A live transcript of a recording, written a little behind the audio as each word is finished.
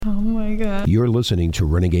Oh, my God. You're listening to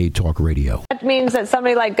Renegade Talk Radio. That means that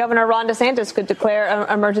somebody like Governor Ron DeSantis could declare an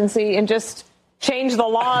emergency and just change the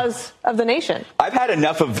laws of the nation. I've had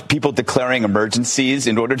enough of people declaring emergencies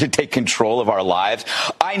in order to take control of our lives.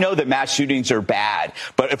 I know that mass shootings are bad,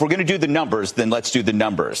 but if we're going to do the numbers, then let's do the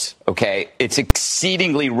numbers, okay? It's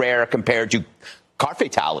exceedingly rare compared to car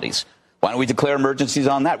fatalities. Why don't we declare emergencies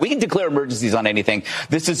on that? We can declare emergencies on anything.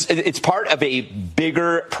 It's part of a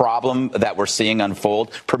bigger problem that we're seeing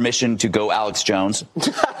unfold. Permission to go Alex Jones.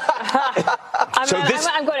 I'm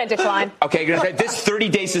going to decline. Okay, this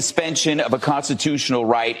 30-day suspension of a constitutional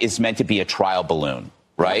right is meant to be a trial balloon,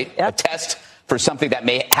 right? Yep. A test for something that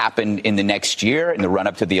may happen in the next year in the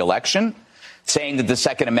run-up to the election, saying that the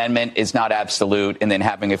Second Amendment is not absolute, and then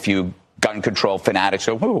having a few gun control fanatics.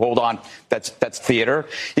 So, hold on, that's theater.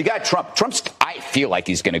 You got Trump. I feel like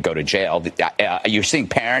he's going to go to jail. You're seeing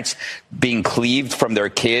parents being cleaved from their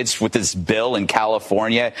kids with this bill in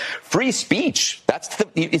California. Free speech.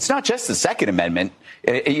 It's not just the Second Amendment.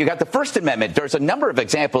 You got the First Amendment. There's a number of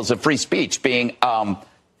examples of free speech being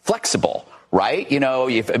flexible. Right? You know,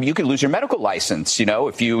 if you could lose your medical license, you know,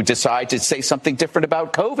 if you decide to say something different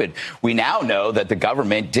about COVID. We now know that the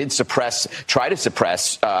government did try to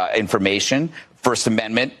suppress information, First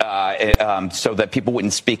Amendment, so that people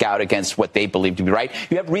wouldn't speak out against what they believe to be right.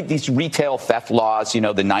 You have these retail theft laws, you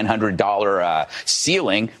know, the $900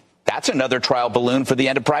 ceiling. That's another trial balloon for the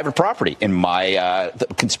end of private property in my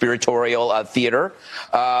conspiratorial theater.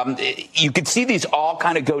 You can see these all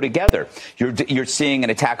kind of go together. You're seeing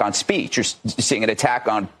an attack on speech. You're seeing an attack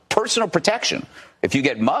on personal protection. If you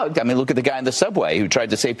get mugged, I mean, look at the guy in the subway who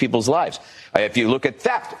tried to save people's lives. If you look at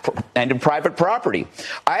theft, end of private property.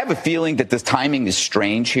 I have a feeling that this timing is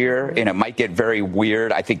strange here, and it might get very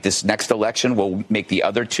weird. I think this next election will make the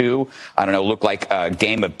other two, I don't know, look like a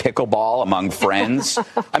game of pickleball among friends.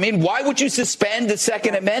 I mean, why would you suspend the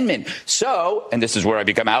Second Amendment? So, and this is where I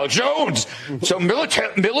become Alex Jones, so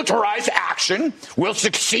militarized action will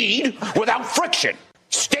succeed without friction.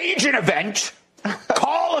 Stage an event.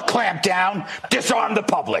 Call a clampdown, disarm the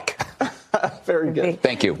public. Very good.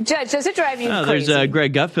 Thank you. Judge, does it drive you crazy? There's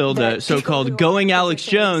Greg Gutfeld, so-called Going Alex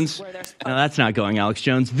Jones. No, that's not Going Alex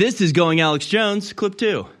Jones. This is Going Alex Jones, clip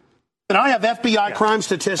 2. And I have FBI crime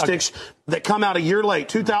statistics that come out a year late,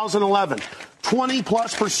 2011.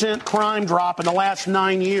 20+% crime drop in the last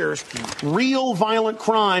 9 years. Real violent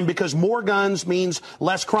crime, because more guns means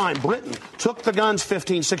less crime. Britain took the guns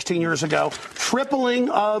 15, 16 years ago,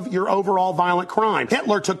 tripling of your overall violent crime.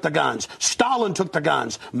 Hitler took the guns. Stalin took the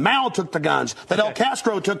guns. Mao took the guns. Fidel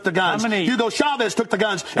Castro took the guns. Hugo Chavez took the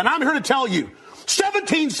guns. And I'm here to tell you,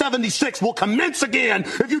 1776 will commence again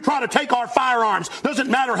if you try to take our firearms. Doesn't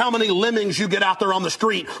matter how many lemmings you get out there on the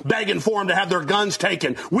street begging for them to have their guns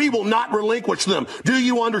taken. We will not relinquish them. Do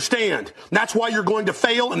you understand? And that's why you're going to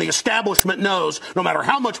fail, and the establishment knows no matter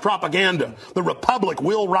how much propaganda, the Republic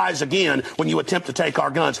will rise again when you attempt to take our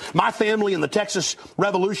guns. My family in the Texas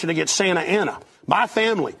Revolution against Santa Anna, my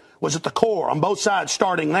family was at the core on both sides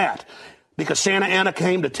starting that because Santa Anna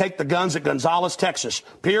came to take the guns at Gonzales, Texas.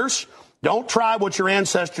 Pierce, don't try what your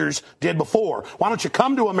ancestors did before. Why don't you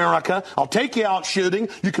come to America? I'll take you out shooting.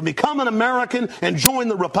 You can become an American and join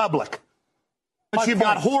the Republic. But you've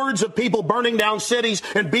got hordes of people burning down cities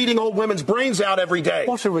and beating old women's brains out every day.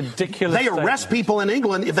 What a ridiculous They arrest people in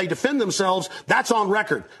England if they defend themselves. That's on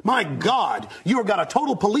record. My God, you've got a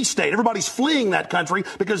total police state. Everybody's fleeing that country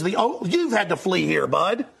because you've had to flee here,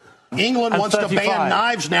 bud. England wants to ban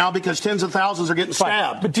knives now because tens of thousands are getting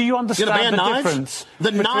stabbed. But do you understand the difference?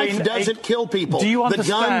 The knife doesn't kill people. Do you understand?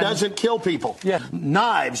 The gun doesn't kill people. Yeah.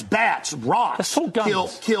 Knives, bats, rocks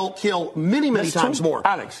kill many times more.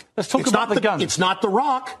 Alex, let's talk about the gun. It's not the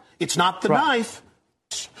rock. It's not the knife.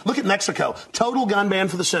 Look at Mexico. Total gun ban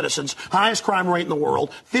for the citizens. Highest crime rate in the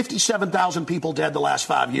world. 57,000 people dead the last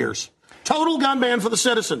 5 years. Total gun ban for the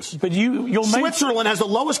citizens. But Switzerland has the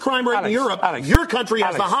lowest crime rate in Europe. Your country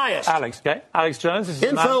has the highest. Alex Jones. This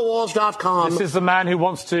is Infowars.com. This is the man who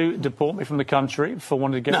wants to deport me from the country for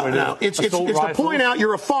wanting to get rid of It's to point out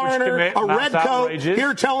you're a foreigner, a red coat,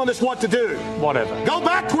 here telling us what to do. Whatever. Go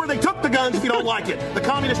back to where they took the guns if you don't like it. The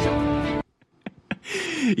communist...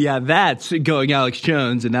 Yeah, that's Going Alex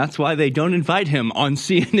Jones, and that's why they don't invite him on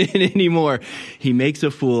CNN anymore. He makes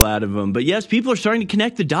a fool out of him. But yes, people are starting to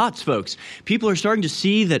connect the dots, folks. People are starting to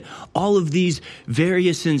see that all of these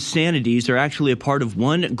various insanities are actually a part of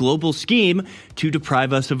one global scheme to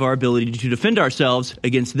deprive us of our ability to defend ourselves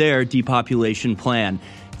against their depopulation plan.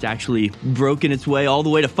 It's actually broken its way all the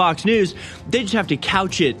way to Fox News. They just have to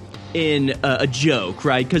couch it in a joke,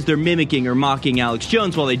 right? Because they're mimicking or mocking Alex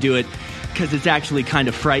Jones while they do it. because it's actually kind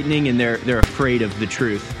of frightening, and they're afraid of the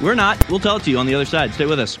truth. We're not. We'll tell it to you on the other side. Stay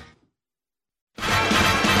with us.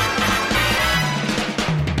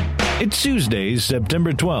 It's Tuesday,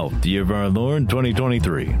 September 12th, year of our Lord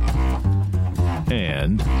 2023.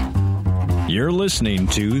 And you're listening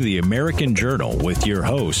to The American Journal with your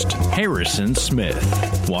host, Harrison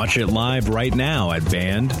Smith. Watch it live right now at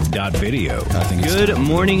band.video. Good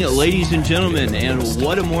morning, ladies and gentlemen, and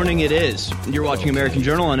what a morning it is. You're watching American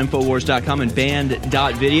Journal on Infowars.com and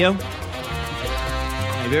band.video.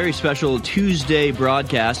 A very special Tuesday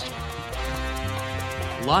broadcast.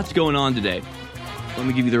 Lots going on today. Let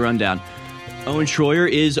me give you the rundown. Owen Shroyer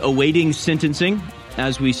is awaiting sentencing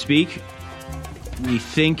as we speak. We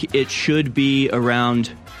think it should be around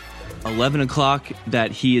 11 o'clock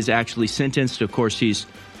that he is actually sentenced. Of course, he's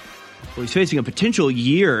facing a potential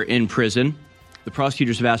year in prison. The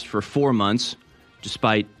prosecutors have asked for 4 months,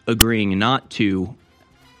 despite agreeing not to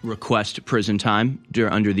request prison time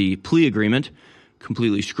under the plea agreement,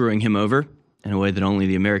 completely screwing him over in a way that only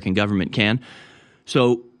the American government can.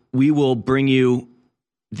 So we will bring you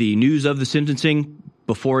the news of the sentencing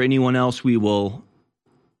before anyone else. We will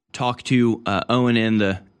talk to Owen and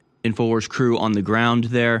the InfoWars crew on the ground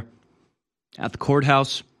there at the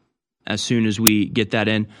courthouse as soon as we get that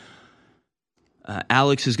in.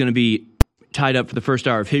 Alex is going to be tied up for the first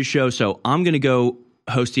hour of his show, so I'm going to go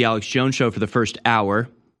host the Alex Jones show for the first hour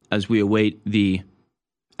as we await the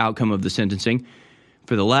outcome of the sentencing.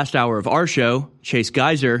 For the last hour of our show, Chase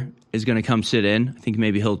Geiser is going to come sit in. I think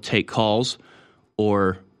maybe he'll take calls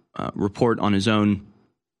or report on his own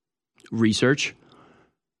research.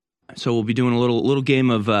 So we'll be doing a little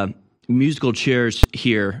game of musical chairs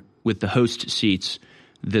here with the host seats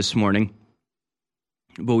this morning.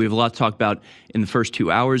 But we have a lot to talk about in the first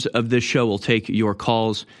 2 hours of this show. We'll take your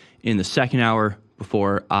calls in the second hour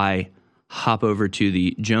before I hop over to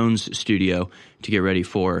the Jones studio to get ready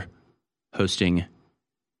for hosting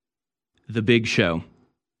the big show.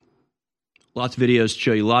 Lots of videos to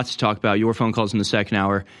show you, lots to talk about. Your phone calls in the second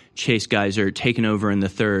hour. Chase Geiser taking over in the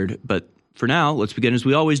third. But for now, let's begin as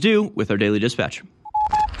we always do with our Daily Dispatch.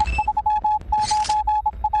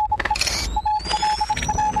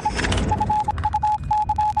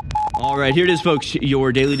 All right, here it is, folks,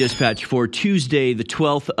 your Daily Dispatch for Tuesday, the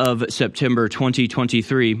 12th of September,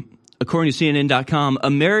 2023. According to CNN.com,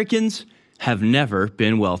 Americans have never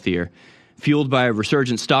been wealthier. Fueled by a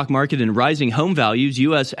resurgent stock market and rising home values,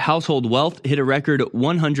 U.S. household wealth hit a record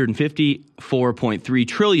 $154.3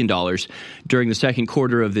 trillion during the second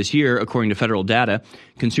quarter of this year, according to federal data.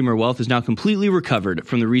 Consumer wealth is now completely recovered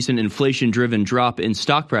from the recent inflation-driven drop in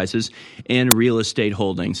stock prices and real estate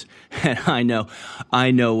holdings. And I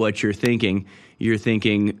know what you're thinking. You're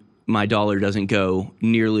thinking, my dollar doesn't go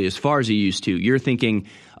nearly as far as it used to. You're thinking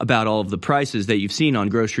about all of the prices that you've seen on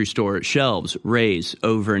grocery store shelves raise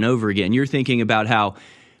over and over again. You're thinking about how,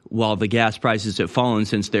 while the gas prices have fallen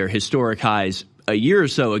since their historic highs a year or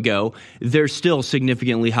so ago, they're still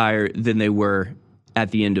significantly higher than they were at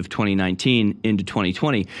the end of 2019 into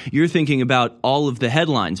 2020. You're thinking about all of the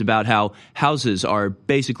headlines about how houses are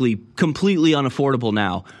basically completely unaffordable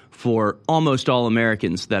now for almost all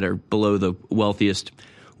Americans that are below the wealthiest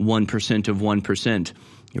 1% of 1%.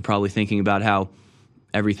 You're probably thinking about how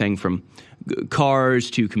everything from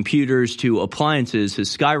cars to computers to appliances has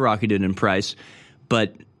skyrocketed in price,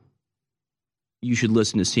 but you should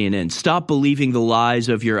listen to CNN. Stop believing the lies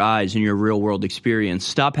of your eyes and your real-world experience.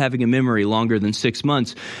 Stop having a memory longer than 6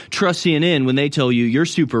 months. Trust CNN when they tell you you're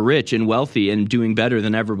super rich and wealthy and doing better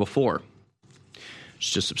than ever before. It's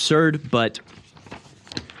just absurd, but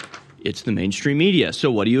it's the mainstream media.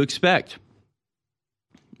 So what do you expect?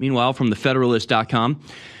 Meanwhile, from thefederalist.com,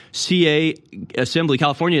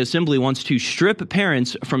 California Assembly wants to strip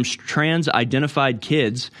parents from trans-identified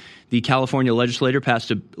kids. The California legislature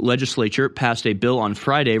passed a bill on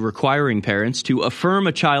Friday requiring parents to affirm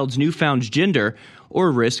a child's newfound gender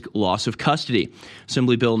or risk loss of custody.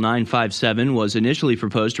 Assembly Bill 957 was initially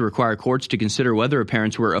proposed to require courts to consider whether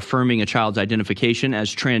parents were affirming a child's identification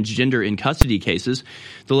as transgender in custody cases.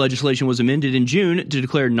 The legislation was amended in June to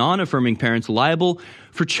declare non-affirming parents liable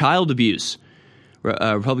for child abuse.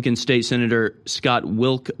 Republican State Senator Scott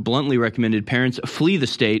Wilk bluntly recommended parents flee the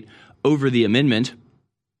state over the amendment.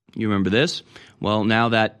 You remember this? Well, now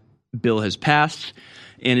that bill has passed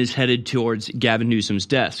and is headed towards Gavin Newsom's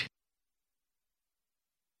desk.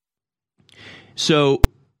 So,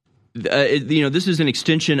 this is an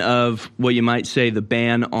extension of what you might say the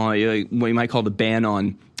ban on, what you might call the ban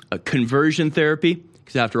on conversion therapy.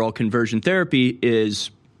 Because after all, conversion therapy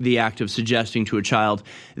is the act of suggesting to a child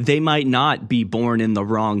they might not be born in the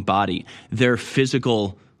wrong body. Their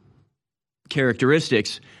physical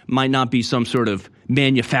characteristics might not be some sort of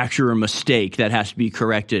manufacturer mistake that has to be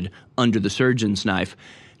corrected under the surgeon's knife.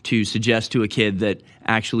 To suggest to a kid that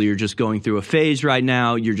actually you're just going through a phase right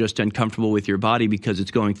now, you're just uncomfortable with your body because it's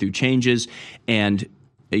going through changes, and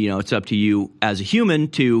it's up to you as a human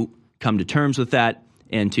to come to terms with that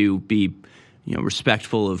and to be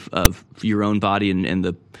respectful of your own body and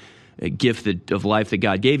the gift of life that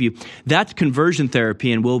God gave you. That's conversion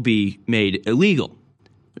therapy and will be made illegal.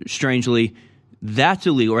 Strangely, that's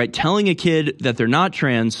illegal, right? Telling a kid that they're not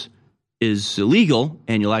trans is illegal,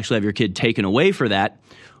 and you'll actually have your kid taken away for that.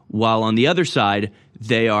 While on the other side,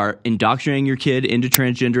 they are indoctrinating your kid into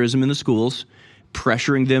transgenderism in the schools,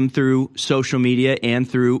 pressuring them through social media and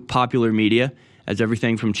through popular media, as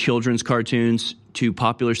everything from children's cartoons to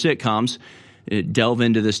popular sitcoms delve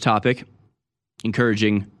into this topic,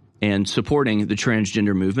 encouraging and supporting the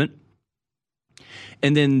transgender movement.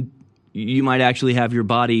 And then you might actually have your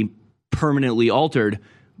body permanently altered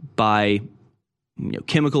by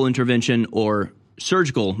chemical intervention or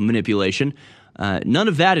surgical manipulation. None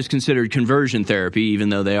of that is considered conversion therapy, even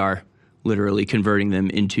though they are literally converting them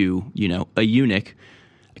into, a eunuch,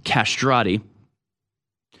 a castrati.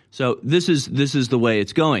 So this is the way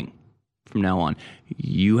it's going from now on.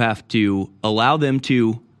 You have to allow them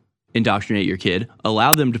to indoctrinate your kid,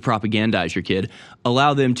 allow them to propagandize your kid,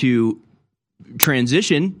 allow them to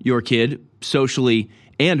transition your kid socially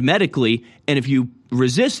and medically, and if you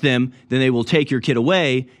resist them, then they will take your kid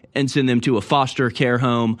away and send them to a foster care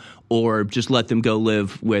home or just let them go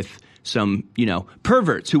live with some,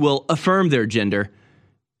 perverts who will affirm their gender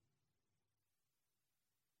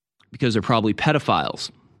because they're probably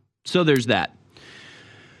pedophiles. So there's that.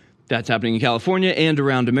 That's happening in California and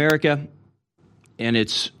around America, and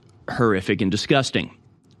it's horrific and disgusting.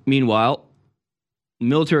 Meanwhile,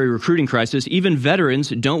 military recruiting crisis, even veterans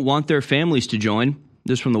don't want their families to join.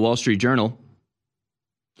 This from the Wall Street Journal.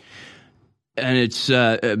 And it's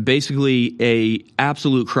basically a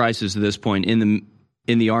absolute crisis at this point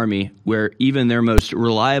in the Army, where even their most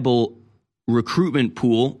reliable recruitment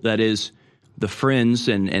pool, that is the friends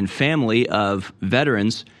and family of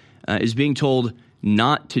veterans, is being told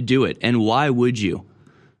not to do it. And why would you?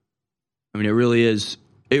 I mean, it really is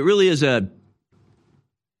a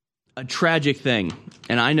tragic thing.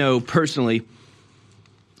 And I know personally,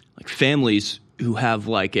 like families who have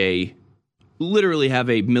literally have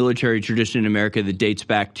a military tradition in America that dates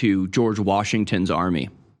back to George Washington's army.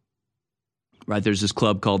 Right? There's this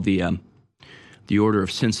club called the Order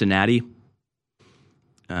of Cincinnati,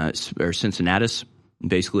 or Cincinnatus.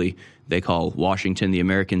 Basically, they call Washington the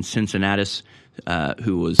American Cincinnatus,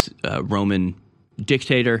 who was a Roman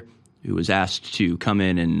dictator who was asked to come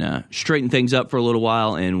in and straighten things up for a little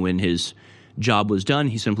while. And when his job was done,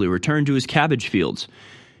 he simply returned to his cabbage fields.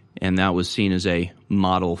 And that was seen as a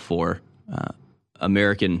model for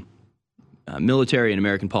American military and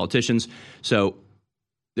American politicians. So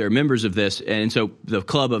they're members of this. And so the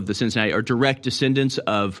Club of the Cincinnati are direct descendants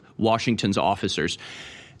of Washington's officers.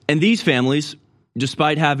 And these families,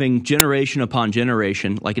 despite having generation upon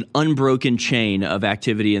generation, like an unbroken chain of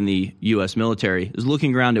activity in the U.S. military, is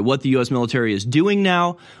looking around at what the U.S. military is doing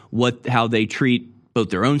now, how they treat both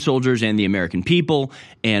their own soldiers and the American people,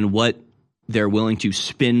 and what they're willing to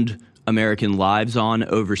spend American lives on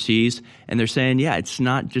overseas. And they're saying, yeah, it's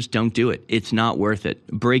not, just don't do it. It's not worth it.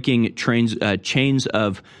 Breaking chains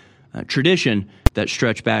of tradition that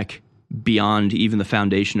stretch back beyond even the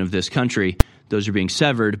foundation of this country, those are being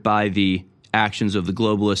severed by the actions of the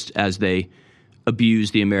globalists as they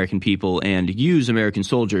abuse the American people and use American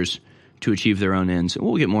soldiers to achieve their own ends.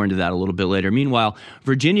 We'll get more into that a little bit later. Meanwhile,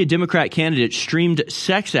 Virginia Democrat candidate streamed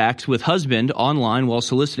sex acts with husband online while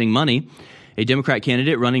soliciting money. A Democrat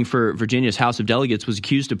candidate running for Virginia's House of Delegates was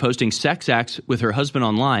accused of posting sex acts with her husband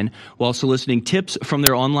online while soliciting tips from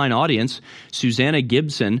their online audience. Susanna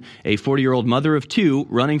Gibson, a 40-year-old mother of two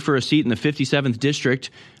running for a seat in the 57th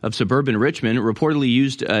District of suburban Richmond, reportedly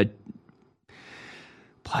used a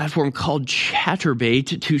platform called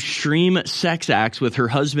Chatterbait to stream sex acts with her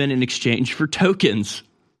husband in exchange for tokens.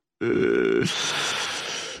 Good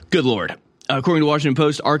Lord. According to Washington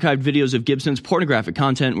Post, archived videos of Gibson's pornographic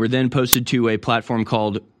content were then posted to a platform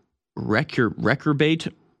called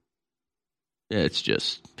Wreckbait.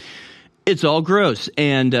 It's all gross.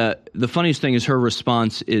 And the funniest thing is her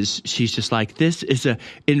response is she's just like, this is an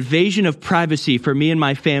invasion of privacy for me and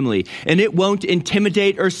my family, and it won't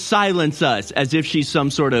intimidate or silence us, as if she's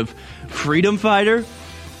some sort of freedom fighter,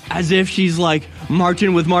 as if she's like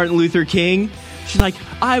marching with Martin Luther King. She's like,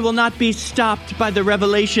 I will not be stopped by the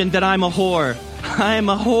revelation that I'm a whore. I am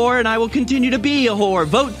a whore and I will continue to be a whore.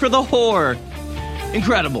 Vote for the whore.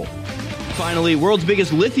 Incredible. Finally, world's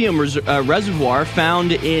biggest lithium reservoir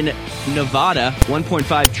found in Nevada.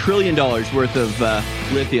 $1.5 trillion worth of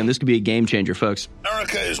lithium. This could be a game changer, folks.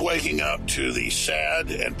 America is waking up to the sad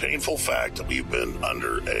and painful fact that we've been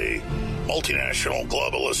under a multinational,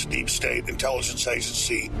 globalist, deep state intelligence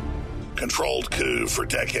agency controlled coup for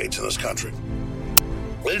decades in this country.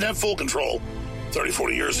 We didn't have full control 30,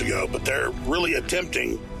 40 years ago, but they're really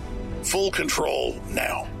attempting full control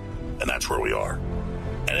now. And that's where we are.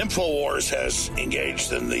 And InfoWars has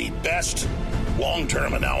engaged in the best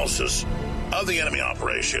long-term analysis of the enemy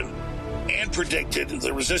operation and predicted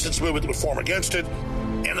the resistance movement that would form against it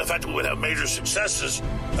and the fact that we would have major successes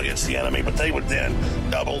against the enemy, but they would then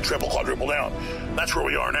double, triple, quadruple down. That's where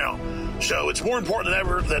we are now. So it's more important than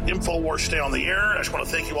ever that InfoWars stay on the air. I just want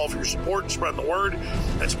to thank you all for your support and spreading the word.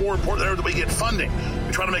 And it's more important than ever that we get funding.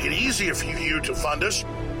 We try to make it easier for you to fund us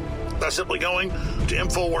by simply going to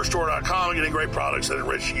InfoWarsStore.com and getting great products that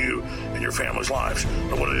enrich you and your family's lives.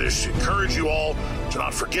 I want to just encourage you all to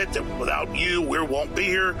not forget that without you, we won't be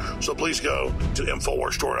here. So please go to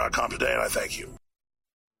InfoWarsStore.com today, and I thank you.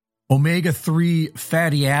 Omega-3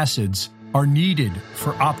 fatty acids are needed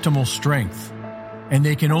for optimal strength, and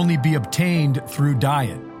they can only be obtained through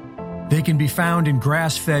diet. They can be found in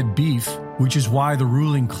grass-fed beef, which is why the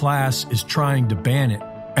ruling class is trying to ban it,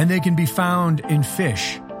 and they can be found in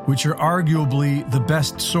fish, which are arguably the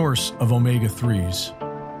best source of omega-3s.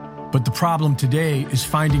 But the problem today is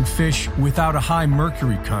finding fish without a high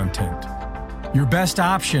mercury content. Your best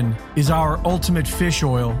option is our Ultimate Fish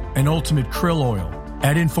Oil and Ultimate Krill Oil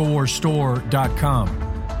at InfoWarsStore.com.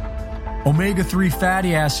 Omega-3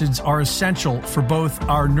 fatty acids are essential for both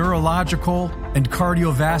our neurological and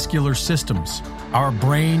cardiovascular systems, our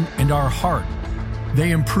brain and our heart. They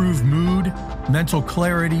improve mood, mental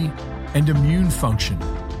clarity, and immune function.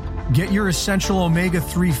 Get your essential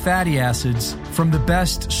omega-3 fatty acids from the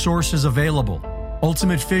best sources available,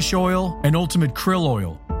 Ultimate Fish Oil and Ultimate Krill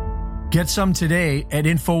Oil. Get some today at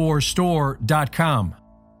InfoWarsStore.com.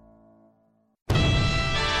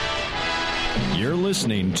 You're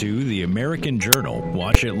listening to The American Journal.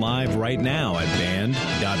 Watch it live right now at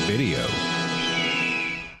band.video.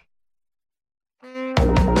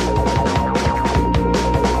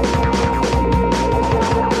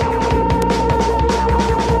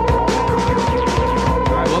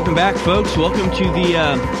 Welcome back, folks. Welcome to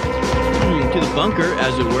the bunker,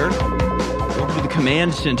 as it were. Welcome to the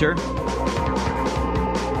command center.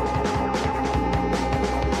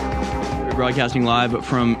 We're broadcasting live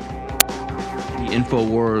from the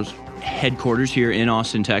InfoWars headquarters here in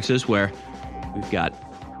Austin, Texas, where we've got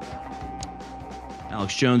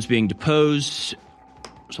Alex Jones being deposed.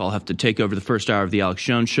 So I'll have to take over the first hour of the Alex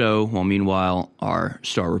Jones show, while meanwhile our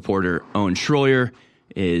star reporter Owen Shroyer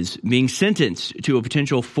is being sentenced to a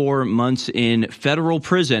potential 4 months in federal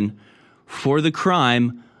prison for the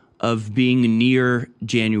crime of being near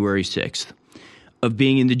January 6th, of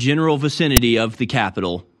being in the general vicinity of the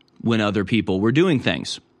Capitol when other people were doing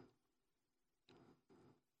things.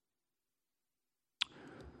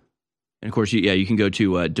 And of course, you can go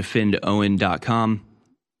to defendowen.com,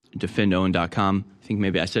 defendowen.com. I think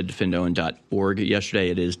maybe I said defendowen.org yesterday.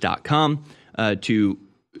 It is .com to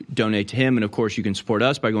donate to him. And of course, you can support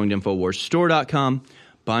us by going to InfoWarsStore.com,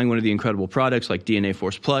 buying one of the incredible products like DNA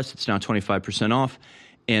Force Plus. It's now 25% off.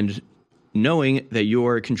 And knowing that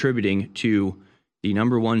you're contributing to the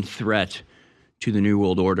number one threat to the New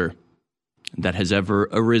World Order that has ever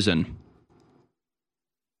arisen.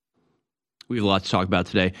 We have a lot to talk about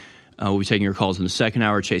today. We'll be taking your calls in the second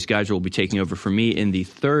hour. Chase Geiger will be taking over for me in the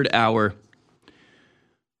third hour.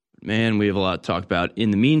 Man, we have a lot to talk about.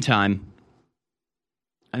 In the meantime,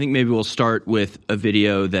 I think maybe we'll start with a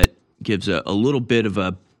video that gives a little bit of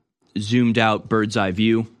a zoomed out bird's eye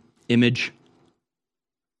view image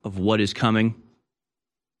of what is coming.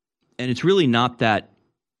 And it's really not that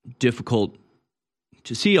difficult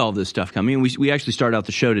to see all this stuff coming. We actually start out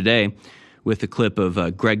the show today with a clip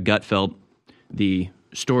of Greg Gutfeld, the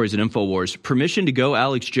stories at InfoWars. Permission to go,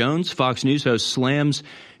 Alex Jones. Fox News host slams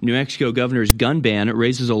New Mexico governor's gun ban. It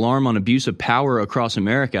raises alarm on abuse of power across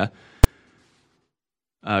America.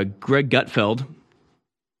 Greg Gutfeld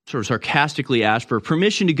sort of sarcastically asked for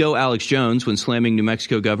permission to go Alex Jones when slamming New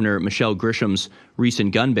Mexico Governor Michelle Grisham's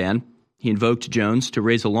recent gun ban. He invoked Jones to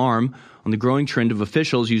raise alarm on the growing trend of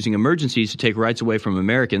officials using emergencies to take rights away from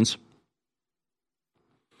Americans.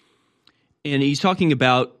 And he's talking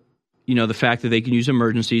about, the fact that they can use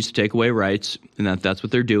emergencies to take away rights, and that's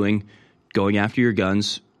what they're doing, going after your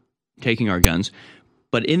guns, taking our guns.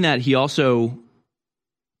 But in that, he also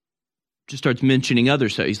just starts mentioning other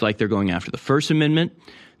stuff. He's like, they're going after the First Amendment.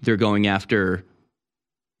 They're going after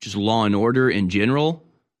just law and order in general.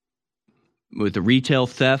 with the retail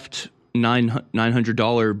theft,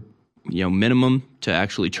 $900 minimum to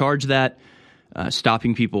actually charge that,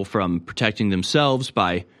 stopping people from protecting themselves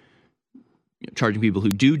by charging people who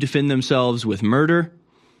do defend themselves with murder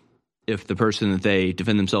if the person that they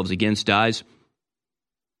defend themselves against dies.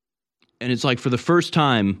 And it's like for the first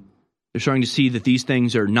time, they're starting to see that these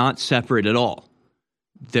things are not separate at all.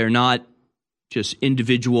 They're not just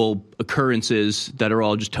individual occurrences that are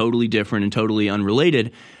all just totally different and totally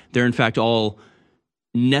unrelated. They're in fact all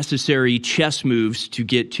necessary chess moves to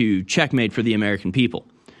get to checkmate for the American people.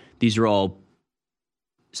 These are all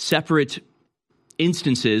separate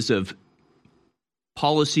instances of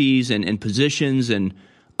policies and positions and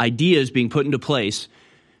ideas being put into place,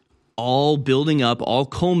 all building up, all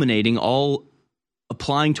culminating, all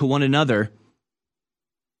applying to one another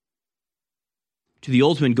to the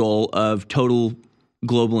ultimate goal of total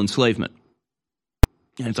global enslavement.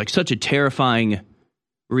 And it's like such a terrifying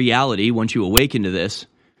reality once you awaken to this.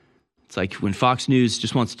 It's like when Fox News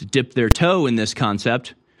just wants to dip their toe in this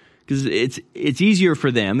concept, because it's easier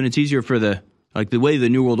for them, and it's easier for the way the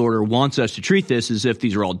New World Order wants us to treat this is if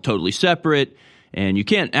these are all totally separate, and you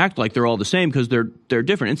can't act like they're all the same because they're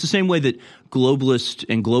different. It's the same way that globalists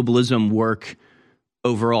and globalism work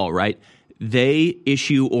overall, right? They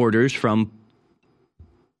issue orders from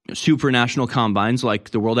supranational combines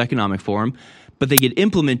like the World Economic Forum, but they get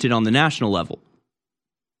implemented on the national level.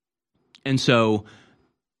 And so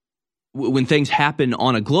when things happen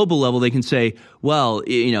on a global level, they can say, well,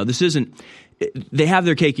 this isn't – they have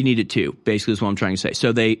their cake and eat it too, basically is what I'm trying to say.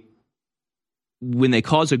 So when they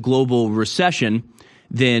cause a global recession,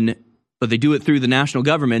 but they do it through the national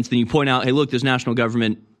governments, then you point out, hey, look, this national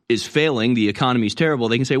government is failing, the economy's terrible.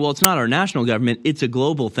 They can say, well, it's not our national government, it's a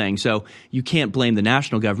global thing. So you can't blame the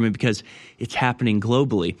national government because it's happening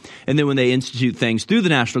globally. And then when they institute things through the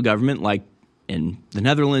national government, like in the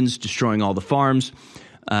Netherlands, destroying all the farms,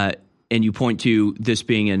 and you point to this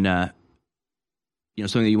being something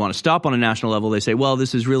that you want to stop on a national level, they say, well,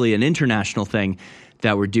 this is really an international thing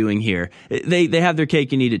that we're doing here. They have their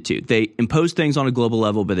cake and eat it too. They impose things on a global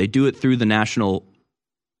level, but they do it through the national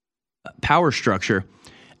power structure.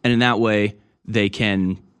 And in that way, they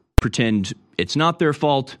can pretend it's not their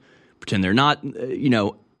fault, pretend they're not,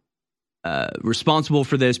 responsible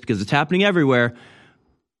for this because it's happening everywhere.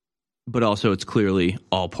 But also it's clearly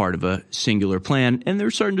all part of a singular plan. And they're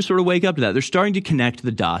starting to sort of wake up to that. They're starting to connect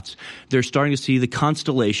the dots. They're starting to see the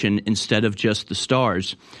constellation instead of just the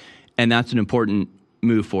stars. And that's an important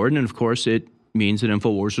move forward. And of course, it means that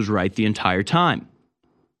InfoWars was right the entire time.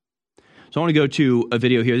 So I want to go to a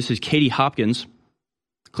video here. This is Katie Hopkins,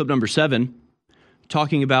 clip number 7,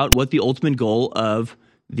 talking about what the ultimate goal of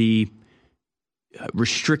the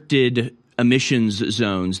restricted emissions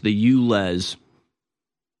zones, the ULEZ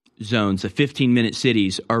zones, the 15-minute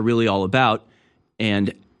cities, are really all about,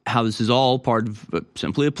 and how this is all part of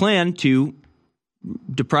simply a plan to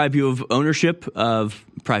deprive you of ownership of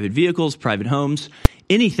private vehicles, private homes,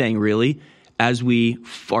 anything really, as we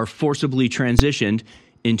are forcibly transitioned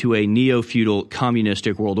into a neo-feudal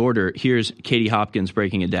communistic world order. Here's Katie Hopkins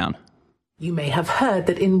breaking it down. You may have heard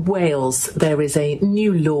that in Wales there is a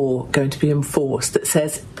new law going to be enforced that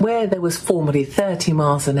says where there was formerly 30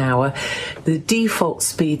 miles an hour, the default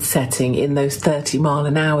speed setting in those 30 mile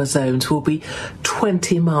an hour zones will be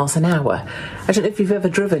 20 miles an hour. I don't know if you've ever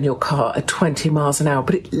driven your car at 20 miles an hour,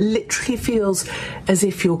 but it literally feels as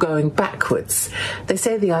if you're going backwards. They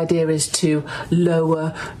say the idea is to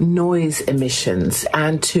lower noise emissions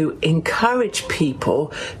and to encourage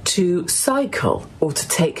people to cycle or to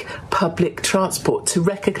take public transport, to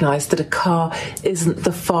recognise that a car isn't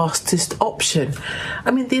the fastest option.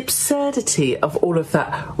 I mean, the absurdity of all of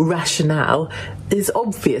that rationale is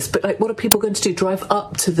obvious, but what are people going to do? Drive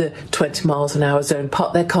up to the 20 miles an hour zone,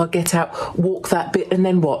 park their car, get out, walk that bit, and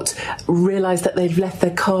then what? Realise that they've left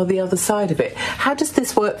their car the other side of it. How does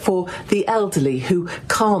this work for the elderly who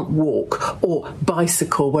can't walk or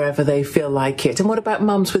bicycle wherever they feel like it? And what about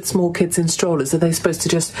mums with small kids in strollers? Are they supposed to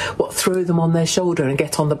just, throw them on their shoulder and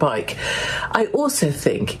get on the bike? I also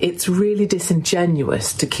think it's really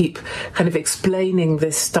disingenuous to keep kind of explaining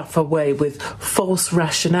this stuff away with false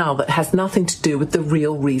rationale that has nothing to do with the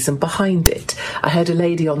real reason behind it. I heard a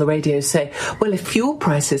lady on the radio say, well, if fuel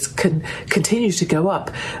prices can continue to go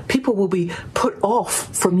up, people will be put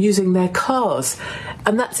off from using their cars.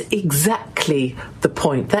 And that's exactly the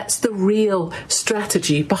point. That's the real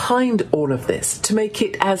strategy behind all of this, to make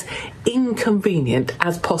it as inconvenient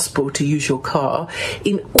as possible to use your car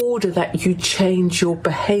in order that you change your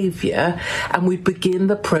behaviour and we begin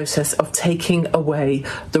the process of taking away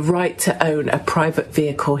the right to own a private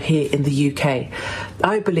vehicle here in the UK.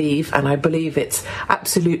 I believe it's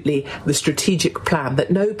absolutely the strategic plan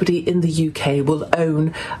that nobody in the UK will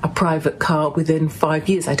own a private car within 5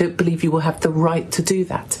 years. I don't believe you will have the right to do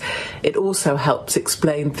that. It also helps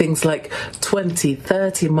explain things like 20,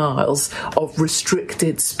 30 miles of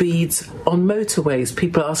restricted speeds on motorways.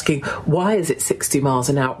 People are asking, why is it 60 miles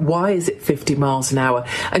an hour? Why is it 50 miles an hour?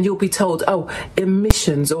 And you'll be told,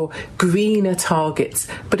 emissions or greener targets.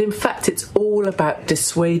 But in fact, it's all about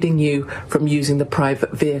dissuading you from using the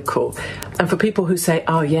private vehicle. And for people who say,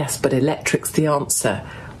 yes, but electric's the answer.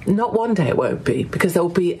 Not one day it won't be, because there will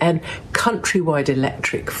be a countrywide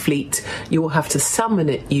electric fleet. You will have to summon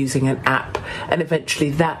it using an app, and eventually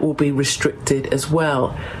that will be restricted as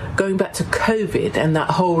well. Going back to COVID and that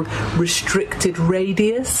whole restricted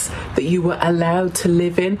radius that you were allowed to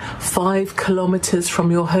live in, 5 kilometres from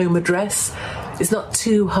your home address, it's not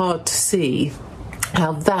too hard to see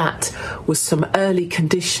how that was some early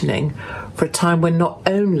conditioning for a time when not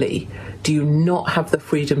only do you not have the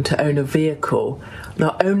freedom to own a vehicle,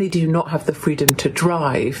 not only do you not have the freedom to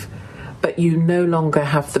drive, but you no longer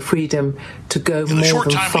have the freedom to go more than 5. In the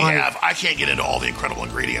short time we have, I can't get into all the incredible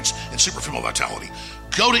ingredients in Super Female Vitality.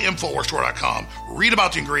 Go to InfoWarsStore.com, read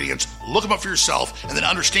about the ingredients, look them up for yourself, and then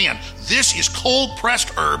understand this is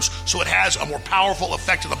cold-pressed herbs, so it has a more powerful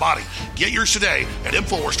effect on the body. Get yours today at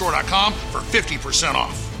InfoWarsStore.com for 50%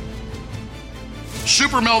 off.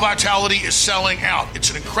 Super Male Vitality is selling out.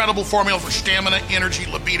 It's an incredible formula for stamina, energy,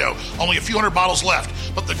 libido. Only a few hundred bottles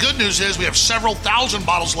left. But the good news is we have several thousand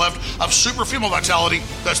bottles left of Super Female Vitality.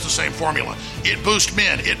 That's the same formula. It boosts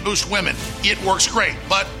men. It boosts women. It works great.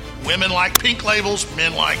 But women like pink labels.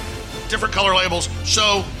 Men like different color labels.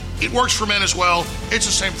 So it works for men as well. It's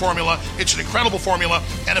the same formula. It's an incredible formula,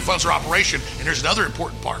 and it funds our operation. And here's another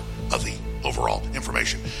important part of the overall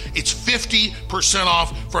information. It's 50%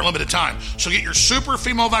 off for a limited time. So get your Super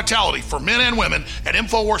Female Vitality for men and women at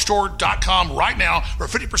InfoWarsStore.com right now for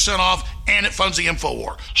 50% off, and it funds the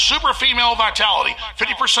InfoWar. Super Female Vitality,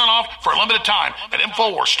 50% off for a limited time at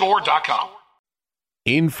InfoWarsStore.com.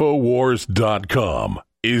 InfoWars.com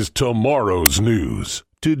is tomorrow's news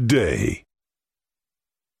today.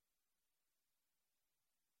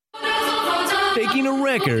 Taking a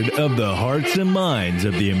record of the hearts and minds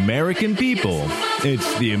of the American people,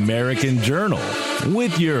 it's the American Journal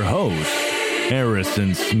with your host,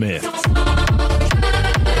 Harrison Smith. All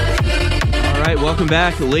right, welcome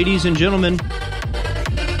back, ladies and gentlemen.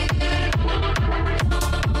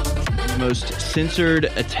 The most censored,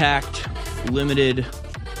 attacked, limited,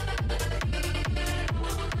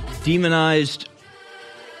 demonized,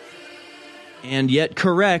 and yet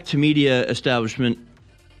correct media establishment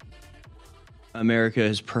America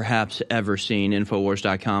has perhaps ever seen.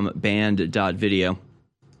 Infowars.com, banned.video.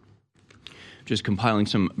 Just compiling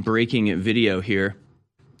some breaking video here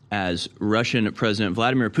as Russian President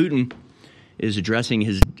Vladimir Putin is addressing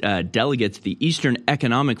his delegates at the Eastern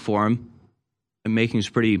Economic Forum and making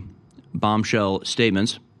some pretty bombshell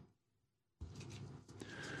statements.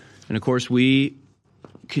 And of course, we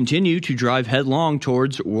continue to drive headlong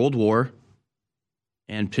towards world war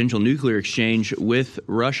and potential nuclear exchange with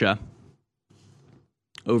Russia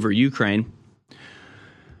over Ukraine.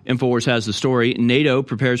 InfoWars has the story. NATO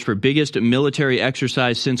prepares for biggest military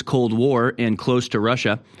exercise since Cold War and close to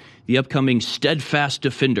Russia. The upcoming Steadfast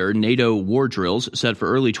Defender NATO war drills, set for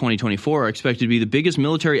early 2024, are expected to be the biggest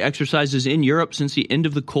military exercises in Europe since the end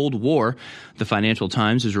of the Cold War, the Financial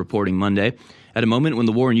Times is reporting Monday. At a moment when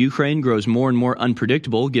the war in Ukraine grows more and more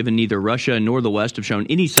unpredictable, given neither Russia nor the West have shown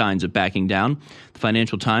any signs of backing down, the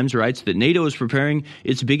Financial Times writes that NATO is preparing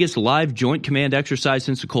its biggest live joint command exercise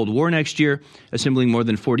since the Cold War next year, assembling more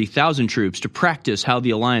than 40,000 troops to practice how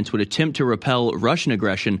the alliance would attempt to repel Russian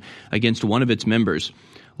aggression against one of its members.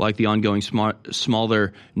 Like the ongoing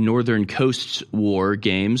smaller Northern Coasts War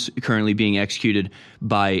games currently being executed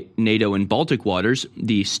by NATO in Baltic waters,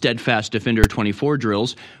 the Steadfast Defender 24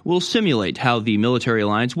 drills will simulate how the military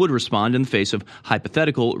alliance would respond in the face of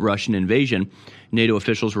hypothetical Russian invasion. NATO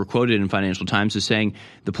officials were quoted in Financial Times as saying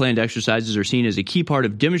the planned exercises are seen as a key part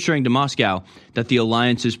of demonstrating to Moscow that the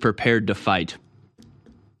alliance is prepared to fight.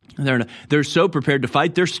 They're so prepared to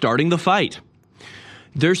fight, they're starting the fight.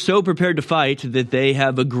 They're so prepared to fight that they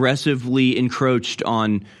have aggressively encroached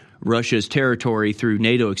on Russia's territory through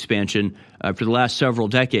NATO expansion for the last several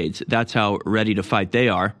decades. That's how ready to fight they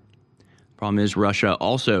are. Problem is, Russia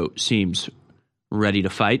also seems ready to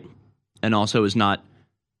fight, and also is not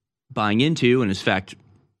buying into, and in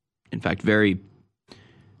fact, very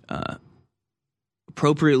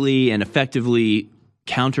appropriately and effectively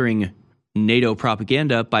countering NATO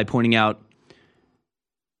propaganda by pointing out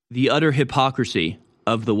the utter hypocrisy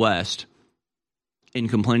of the West in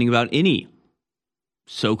complaining about any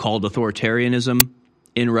so-called authoritarianism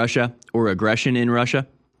in Russia or aggression in Russia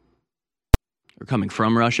or coming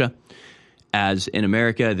from Russia, as in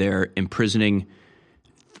America they're imprisoning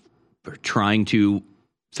or trying to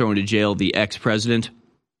throw into jail the ex-president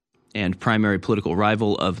and primary political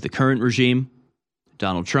rival of the current regime,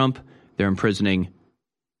 Donald Trump. They're imprisoning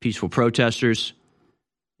peaceful protesters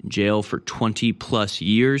in jail for 20 plus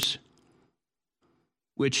years,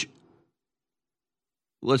 which,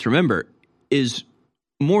 let's remember, is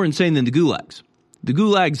more insane than the gulags. The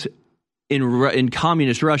gulags in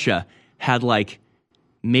communist Russia had like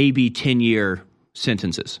maybe 10-year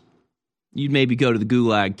sentences. You'd maybe go to the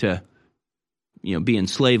gulag to, be in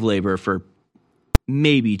slave labor for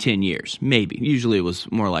maybe 10 years. Maybe. Usually it was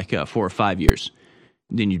more like 4 or 5 years.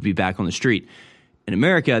 Then you'd be back on the street. In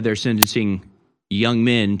America, they're sentencing young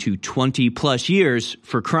men to 20 plus years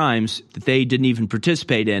for crimes that they didn't even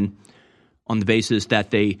participate in, on the basis that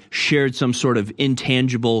they shared some sort of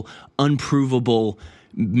intangible, unprovable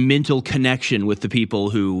mental connection with the people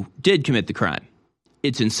who did commit the crime.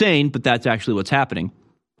 It's insane, but that's actually what's happening.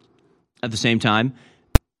 At the same time,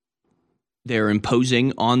 they're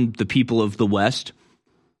imposing on the people of the West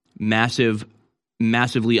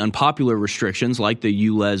massively unpopular restrictions like the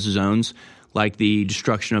ULEZ zones, like the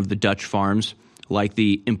destruction of the Dutch farms, like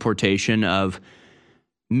the importation of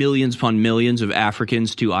millions upon millions of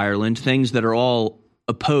Africans to Ireland, things that are all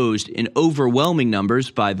opposed in overwhelming numbers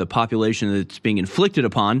by the population that's being inflicted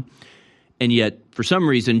upon. And yet, for some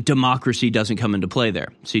reason, democracy doesn't come into play there.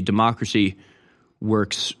 See, democracy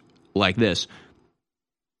works like this.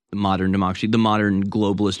 The modern democracy, the modern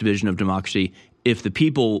globalist vision of democracy, if the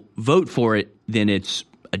people vote for it, then it's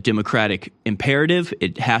a democratic imperative.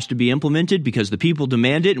 It has to be implemented because the people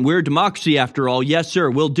demand it, and we're a democracy after all. Yes, sir,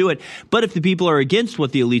 we'll do it. But if the people are against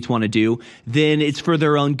what the elites want to do, then it's for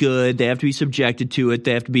their own good. They have to be subjected to it.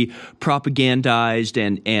 They have to be propagandized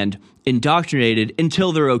and indoctrinated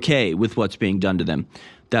until they're okay with what's being done to them.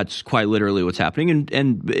 That's quite literally what's happening,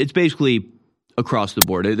 and it's basically across the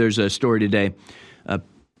board. There's a story today, a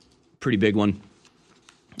pretty big one,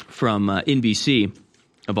 from NBC,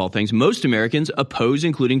 of all things. Most Americans oppose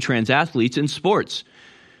including trans athletes in sports.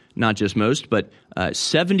 Not just most, but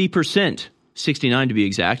 70%, 69 to be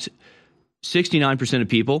exact, 69% of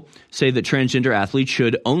people say that transgender athletes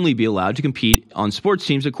should only be allowed to compete on sports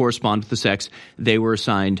teams that correspond with the sex they were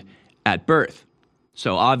assigned at birth.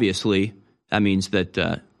 So obviously, that means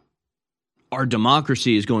that our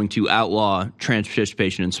democracy is going to outlaw trans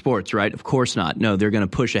participation in sports, right? Of course not. No, they're going to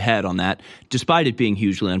push ahead on that, despite it being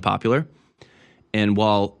hugely unpopular. And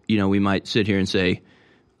while, we might sit here and say,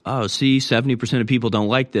 oh, see, 70% of people don't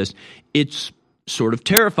like this, it's sort of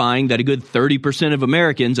terrifying that a good 30% of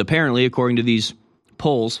Americans, apparently, according to these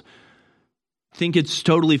polls, think it's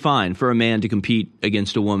totally fine for a man to compete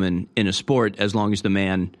against a woman in a sport as long as the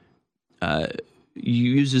man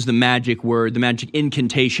uses the magic word, the magic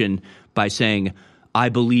incantation by saying, I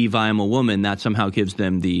believe I am a woman. That somehow gives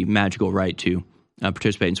them the magical right to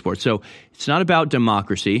participate in sports. So it's not about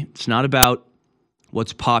democracy. It's not about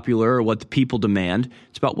what's popular or what the people demand.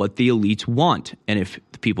 It's about what the elites want. And if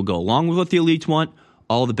the people go along with what the elites want,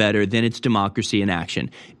 all the better. Then it's democracy in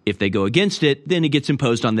action. If they go against it, then it gets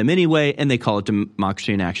imposed on them anyway, and they call it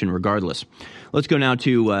democracy in action regardless. Let's go now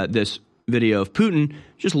to this video of Putin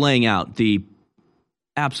just laying out the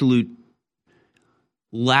absolute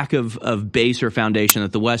lack of base or foundation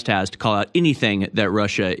that the West has to call out anything that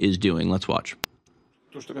Russia is doing. Let's watch.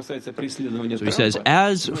 So he says,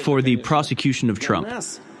 as for the prosecution of Trump,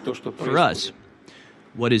 for us,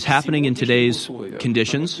 what is happening in today's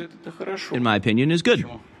conditions, in my opinion, is good.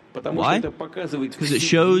 Why? Because it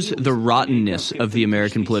shows the rottenness of the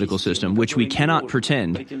American political system, which we cannot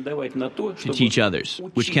pretend to teach others,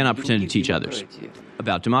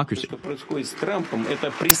 about democracy.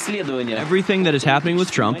 Everything that is happening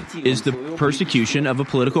with Trump is the persecution of a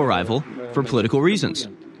political rival for political reasons.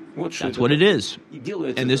 That's what it is.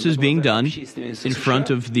 And this is being done in front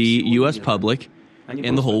of the U.S. public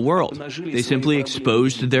and the whole world. They simply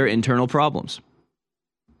exposed their internal problems.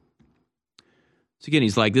 So again,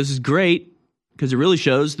 he's like, this is great because it really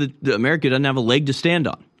shows that America doesn't have a leg to stand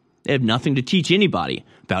on. They have nothing to teach anybody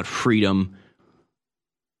about freedom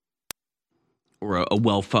or a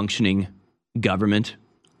well-functioning government.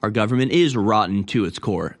 Our government is rotten to its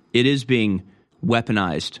core. It is being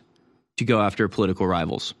weaponized to go after political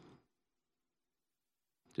rivals.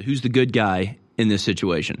 So who's the good guy in this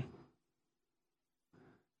situation?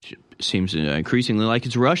 Seems increasingly like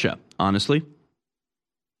it's Russia, honestly.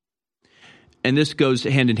 And this goes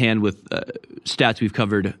hand in hand with stats we've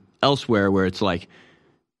covered elsewhere, where it's like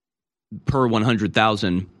per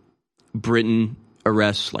 100,000, Britain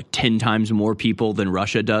arrests like 10 times more people than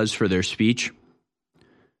Russia does for their speech.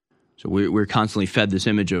 So we're constantly fed this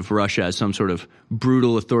image of Russia as some sort of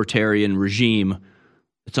brutal authoritarian regime.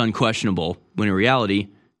 It's unquestionable, when in reality,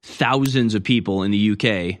 thousands of people in the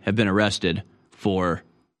UK have been arrested for,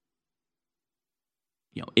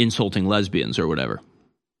 insulting lesbians or whatever.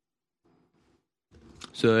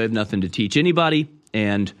 So they have nothing to teach anybody,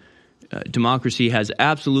 and democracy has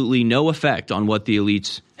absolutely no effect on what the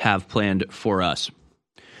elites have planned for us.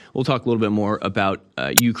 We'll talk a little bit more about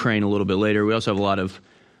Ukraine a little bit later. We also have a lot of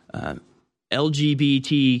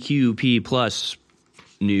LGBTQP plus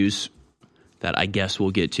news that I guess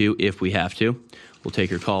we'll get to if we have to. We'll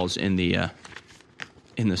take your calls in the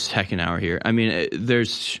second hour here. I mean,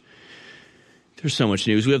 there's so much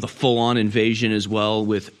news. We have the full-on invasion as well,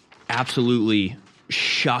 with absolutely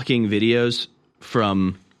shocking videos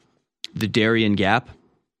from the Darien Gap.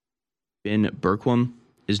 Ben Berkwam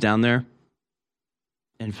is down there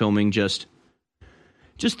and filming just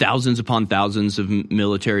thousands upon thousands of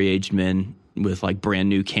military-aged men with like brand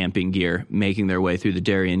new camping gear making their way through the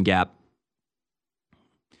Darien Gap.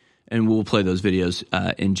 And we'll play those videos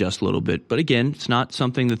in just a little bit. But again, it's not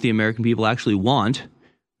something that the American people actually want.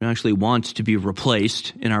 We actually want to be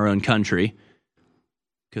replaced in our own country,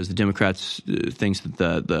 because the Democrats thinks that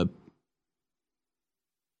the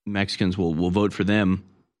Mexicans will vote for them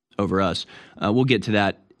over us. We'll get to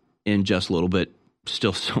that in just a little bit.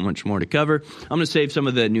 Still so much more to cover. I'm going to save some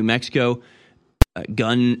of the New Mexico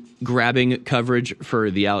gun grabbing coverage for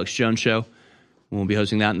the Alex Jones Show. We'll be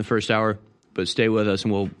hosting that in the first hour, but stay with us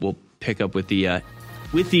and we'll pick up with the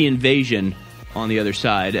invasion on the other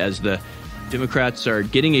side, as the Democrats are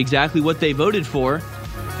getting exactly what they voted for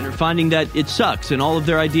and are finding that it sucks and all of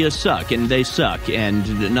their ideas suck and they suck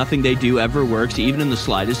and nothing they do ever works, even in the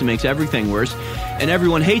slightest. It makes everything worse and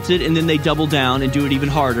everyone hates it, and then they double down and do it even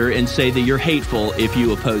harder and say that you're hateful if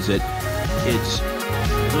you oppose it. It's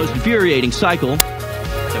the most infuriating cycle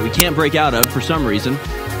that we can't break out of for some reason.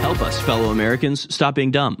 Help us, fellow Americans. Stop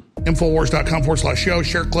being dumb. Infowars.com/show.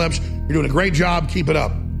 Share clips. You're doing a great job. Keep it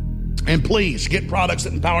up. And please get products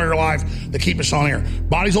that empower your life, that keep us on air.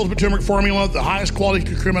 Body's Ultimate Turmeric Formula, the highest quality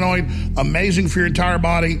curcuminoid, amazing for your entire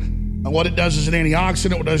body. And what it does is an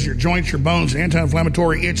antioxidant. What it does to your joints, your bones,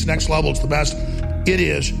 anti-inflammatory. It's next level. It's the best. It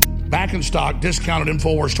is. Back in stock, discounted at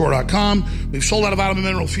InfoWarsStore.com. We've sold out of Vitamin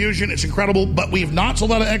Mineral Fusion. It's incredible. But we have not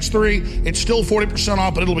sold out of X3. It's still 40%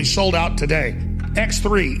 off, but it'll be sold out today.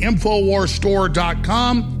 X3,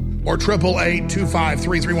 InfoWarsStore.com. or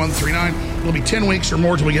 888-253-3139. It'll be 10 weeks or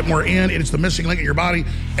more till we get more in. It is the missing link in your body.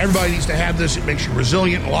 Everybody needs to have this. It makes you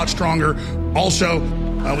resilient, a lot stronger. Also,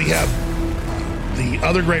 we have the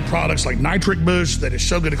other great products like Nitric Boost that is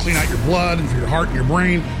so good to clean out your blood and for your heart and your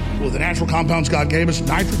brain with the natural compounds God gave us.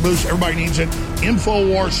 Nitric Boost, everybody needs it.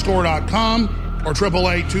 InfoWarsStore.com or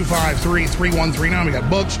 888-253-3139. We got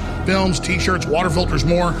books, films, T-shirts, water filters,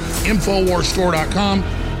 more. InfoWarsStore.com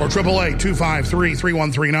or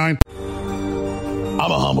 888-253-3139.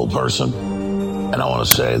 I'm a humble person, and I want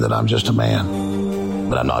to say that I'm just a man,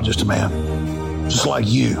 but I'm not just a man. Just like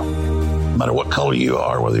you, no matter what color you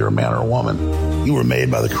are, whether you're a man or a woman, you were made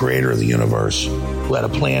by the creator of the universe, who had a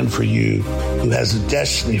plan for you, who has a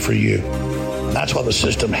destiny for you. And that's why the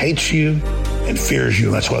system hates you and fears you,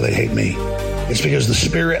 and that's why they hate me. It's because the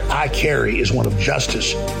spirit I carry is one of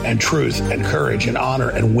justice and truth and courage and honor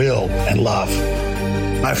and will and love.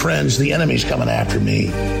 My friends, the enemy's coming after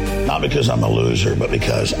me, not because I'm a loser, but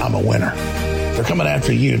because I'm a winner. They're coming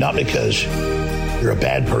after you, not because you're a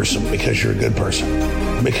bad person, because you're a good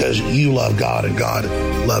person, because you love God and God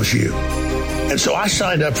loves you. And so I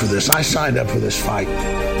signed up for this. I signed up for this fight.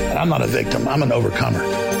 And I'm not a victim. I'm an overcomer.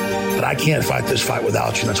 But I can't fight this fight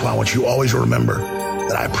without you. That's why I want you always to remember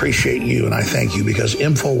that I appreciate you and I thank you, because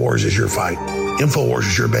InfoWars is your fight. InfoWars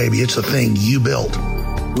is your baby. It's the thing you built.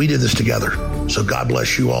 We did this together. So God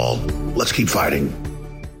bless you all. Let's keep fighting.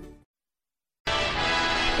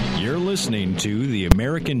 You're listening to The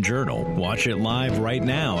American Journal. Watch it live right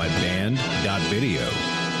now at band.video.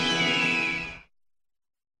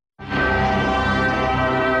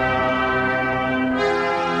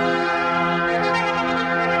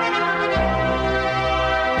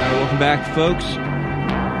 Welcome back, folks.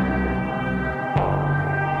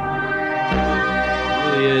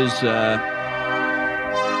 It really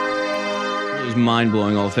is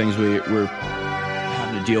mind-blowing, all the things we're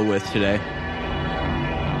having to deal with today.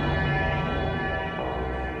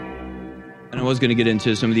 I was going to get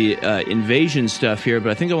into some of the invasion stuff here,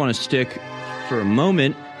 but I think I want to stick for a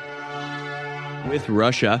moment with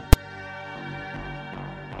Russia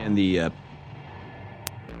and the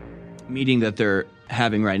meeting that they're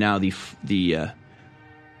having right now, the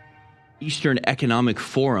Eastern Economic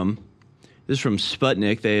Forum. This is from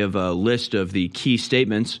Sputnik. They have a list of the key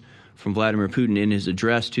statements from Vladimir Putin in his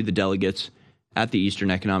address to the delegates at the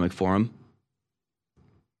Eastern Economic Forum.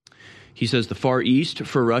 He says the Far East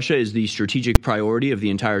for Russia is the strategic priority of the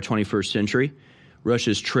entire 21st century.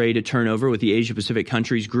 Russia's trade turnover with the Asia-Pacific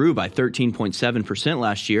countries grew by 13.7%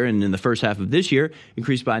 last year, and in the first half of this year,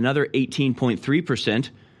 increased by another 18.3%,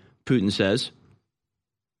 Putin says.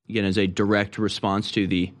 Again, as a direct response to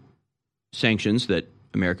the sanctions that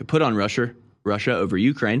America put on Russia over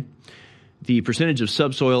Ukraine. The percentage of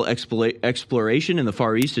subsoil exploration in the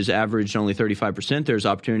Far East has averaged only 35%. There's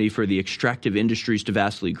opportunity for the extractive industries to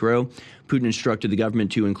vastly grow. Putin instructed the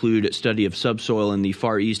government to include study of subsoil in the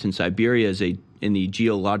Far East and Siberia in the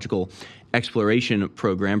geological exploration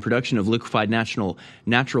program. Production of liquefied natural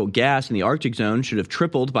gas in the Arctic zone should have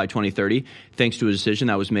tripled by 2030, thanks to a decision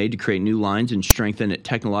that was made to create new lines and strengthen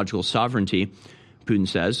technological sovereignty, Putin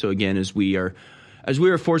says. So again, as we are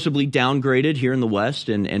forcibly downgraded here in the West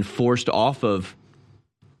and forced off of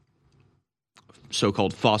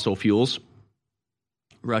so-called fossil fuels,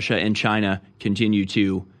 Russia and China continue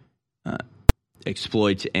to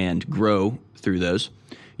exploit and grow through those.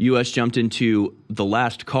 U.S. jumped into the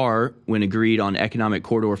last car when agreed on economic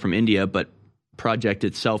corridor from India, but project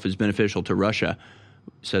itself is beneficial to Russia,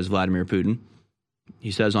 says Vladimir Putin. He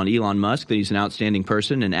says on Elon Musk that he's an outstanding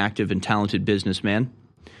person, an active and talented businessman.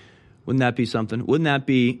 Wouldn't that be something? Wouldn't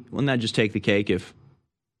that just take the cake if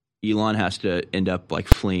Elon has to end up like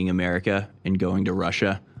fleeing America and going to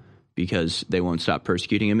Russia because they won't stop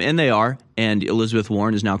persecuting him? And they are. And Elizabeth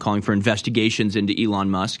Warren is now calling for investigations into Elon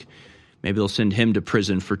Musk. Maybe they'll send him to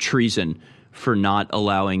prison for treason for not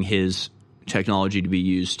allowing his technology to be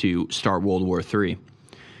used to start World War III.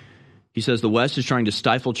 He says the West is trying to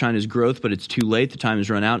stifle China's growth, but it's too late. The time has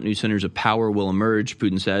run out. New centers of power will emerge,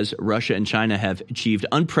 Putin says. Russia and China have achieved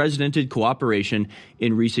unprecedented cooperation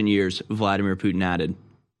in recent years, Vladimir Putin added.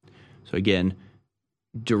 So again,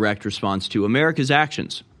 direct response to America's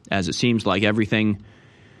actions, as it seems like everything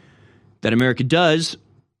that America does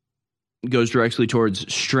goes directly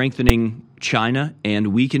towards strengthening China and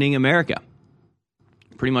weakening America,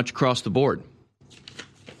 pretty much across the board.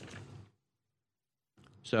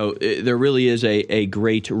 So there really is a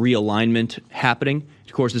great realignment happening.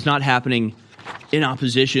 Of course, it's not happening in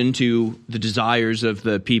opposition to the desires of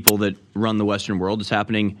the people that run the Western world. It's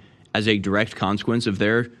happening as a direct consequence of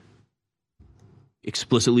their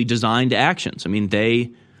explicitly designed actions. I mean,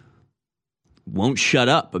 they won't shut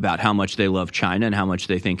up about how much they love China and how much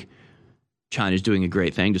they think China is doing a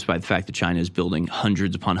great thing, despite the fact that China is building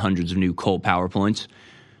hundreds upon hundreds of new coal power plants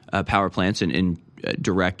in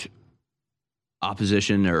direct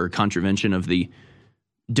opposition or contravention of the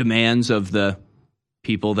demands of the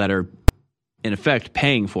people that are, in effect,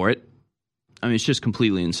 paying for it. I mean, it's just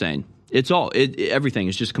completely insane. Everything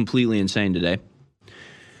is just completely insane today.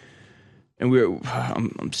 And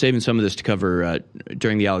I'm saving some of this to cover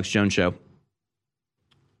during the Alex Jones Show.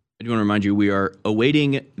 I do want to remind you, we are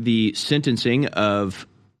awaiting the sentencing of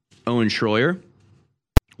Owen Shroyer.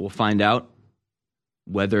 We'll find out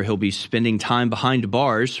whether he'll be spending time behind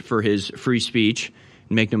bars for his free speech.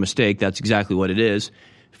 And make no mistake, that's exactly what it is.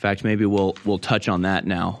 In fact, maybe we'll touch on that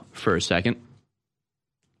now for a second.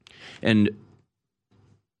 And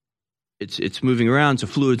it's moving around. It's a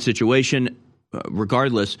fluid situation.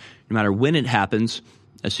 Regardless, no matter when it happens,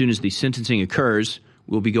 as soon as the sentencing occurs,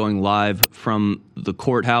 we'll be going live from the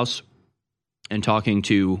courthouse and talking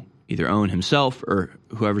to either Owen himself or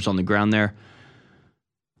whoever's on the ground there.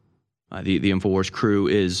 The InfoWars crew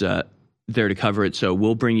is there to cover it, so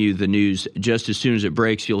we'll bring you the news just as soon as it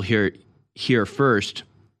breaks. You'll hear it here first,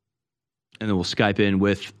 and then we'll Skype in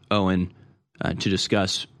with Owen to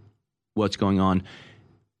discuss what's going on.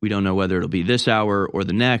 We don't know whether it'll be this hour or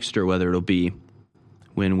the next, or whether it'll be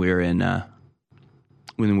when we're in the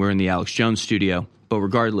Alex Jones studio. But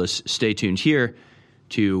regardless, stay tuned here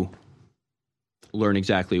to learn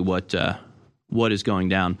exactly what is going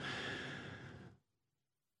down.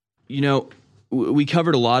 You know, we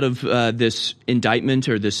covered a lot of this indictment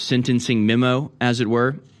or this sentencing memo, as it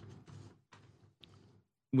were,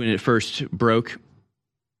 when it first broke.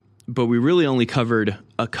 But we really only covered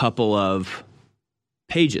a couple of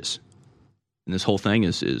pages. And this whole thing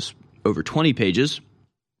is over 20 pages.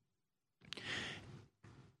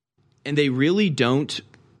 And they really don't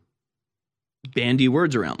bandy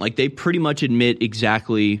words around. Like, they pretty much admit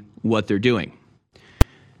exactly what they're doing.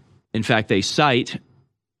 In fact, they cite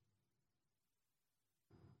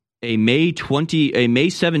a May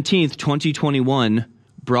 17th, 2021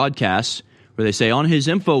 broadcast where they say on his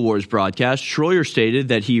InfoWars broadcast, Shroyer stated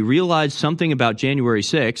that he realized something about January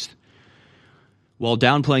 6th while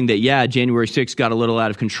downplaying that, January 6th got a little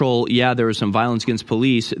out of control. There was some violence against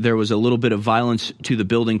police. There was a little bit of violence to the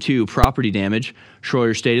building, too, property damage.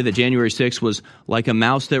 Shroyer stated that January 6th was like a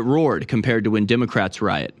mouse that roared compared to when Democrats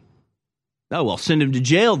riot. Oh, well, send him to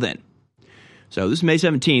jail then. So this is May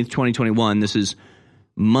 17th, 2021. This is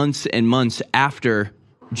months and months after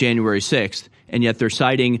January 6th, and yet they're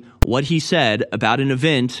citing what he said about an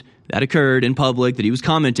event that occurred in public that he was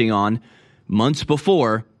commenting on months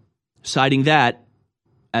before, citing that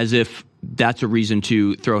as if that's a reason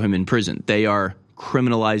to throw him in prison. They are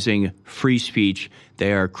criminalizing free speech.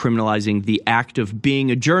 They are criminalizing the act of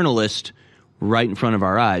being a journalist right in front of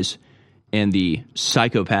our eyes. And the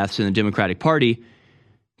psychopaths in the Democratic Party,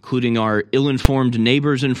 including our ill-informed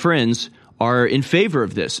neighbors and friends, are in favor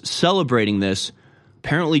of this, celebrating this,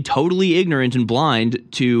 apparently totally ignorant and blind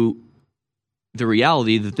to the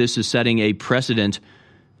reality that this is setting a precedent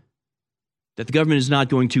that the government is not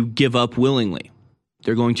going to give up willingly.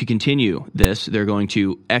 They're going to continue this. They're going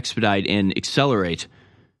to expedite and accelerate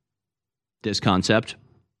this concept.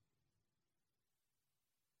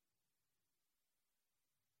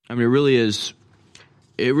 I mean, it really is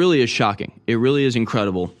shocking. It really is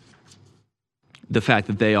incredible, the fact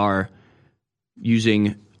that they are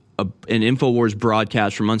using an InfoWars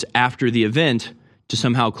broadcast for months after the event to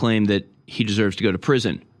somehow claim that he deserves to go to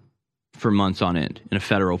prison for months on end in a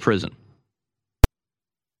federal prison.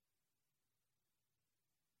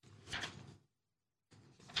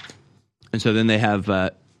 And so then they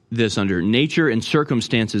have this under nature and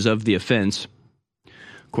circumstances of the offense.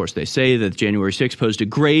 Of course, they say that January 6th posed a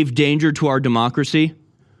grave danger to our democracy.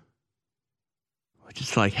 Which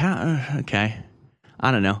is like, okay.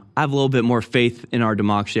 I don't know. I have a little bit more faith in our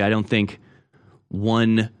democracy. I don't think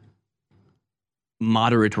one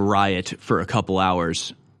moderate riot for a couple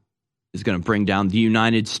hours is going to bring down the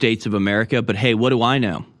United States of America. But hey, what do I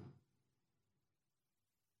know?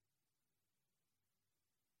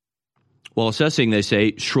 While assessing, they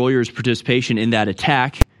say, Shroyer's participation in that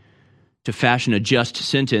attack to fashion a just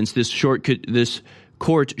sentence, this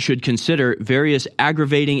court should consider various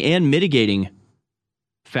aggravating and mitigating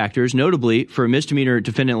factors. Notably, for a misdemeanor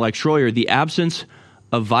defendant like Shroyer, the absence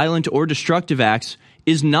of violent or destructive acts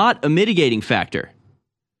is not a mitigating factor.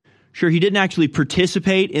 Sure, he didn't actually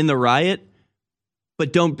participate in the riot,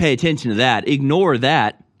 but don't pay attention to that. Ignore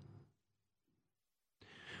that.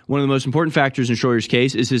 One of the most important factors in Shroyer's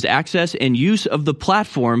case is his access and use of the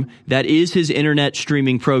platform that is his internet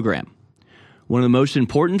streaming program. One of the most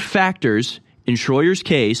important factors in Shroyer's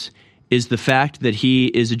case is the fact that he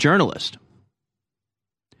is a journalist,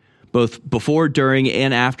 both before, during,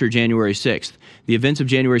 and after January 6th. The events of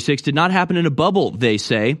January 6th did not happen in a bubble, they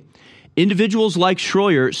say. Individuals like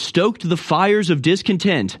Shroyer stoked the fires of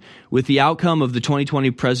discontent with the outcome of the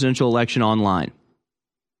 2020 presidential election online.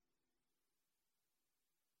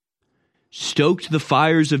 Stoked the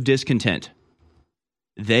fires of discontent.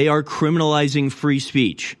 They are criminalizing free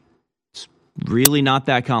speech. It's really not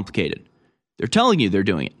that complicated. They're telling you they're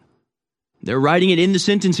doing it. They're writing it in the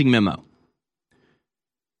sentencing memo.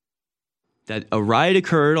 That a riot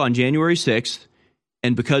occurred on January 6th,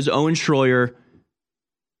 and because Owen Shroyer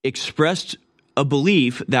expressed a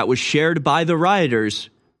belief that was shared by the rioters,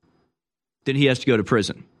 then he has to go to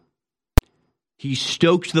prison. He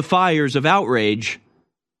stoked the fires of outrage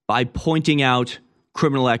by pointing out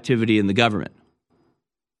criminal activity in the government.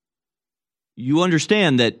 You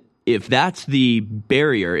understand that if that's the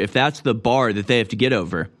barrier, if that's the bar that they have to get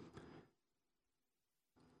over,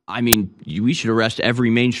 I mean, we should arrest every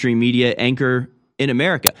mainstream media anchor in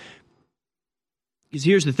America. Because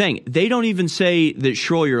here's the thing. They don't even say that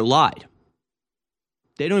Shroyer lied.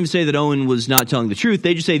 They don't even say that Owen was not telling the truth.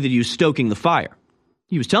 They just say that he was stoking the fire.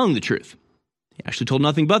 He was telling the truth. He actually told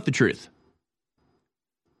nothing but the truth.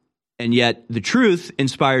 And yet the truth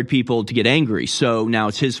inspired people to get angry. So now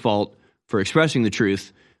it's his fault for expressing the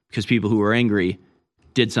truth because people who were angry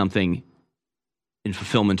did something in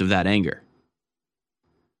fulfillment of that anger.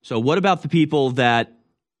 So what about the people that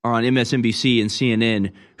are on MSNBC and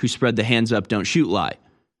CNN who spread the hands up, don't shoot lie?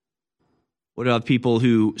 What about people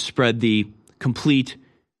who spread the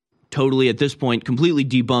totally at this point, completely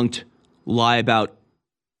debunked lie about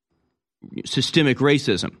systemic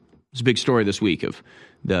racism? It's a big story this week of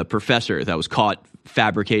the professor that was caught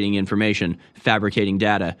fabricating information, fabricating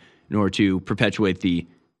data in order to perpetuate the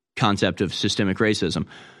concept of systemic racism.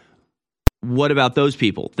 What about those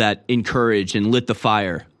people that encouraged and lit the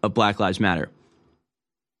fire of Black Lives Matter?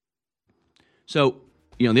 So,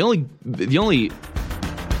 the only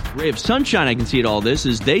ray of sunshine I can see at all this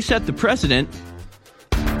is they set the precedent,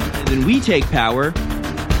 and then we take power,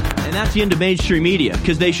 and that's the end of mainstream media,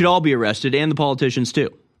 because they should all be arrested, and the politicians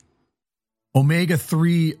too.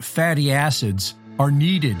 Omega-3 fatty acids are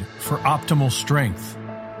needed for optimal strength,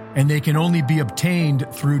 and they can only be obtained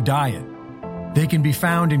through diet. They can be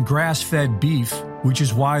found in grass-fed beef, which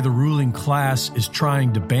is why the ruling class is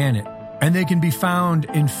trying to ban it, and they can be found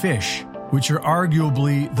in fish, which are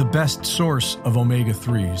arguably the best source of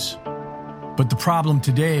omega-3s. But the problem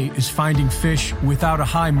today is finding fish without a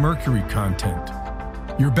high mercury content.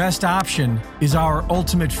 Your best option is our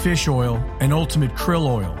Ultimate Fish Oil and Ultimate Krill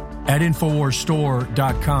Oil at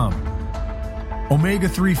InfoWarsStore.com.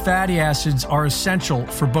 Omega-3 fatty acids are essential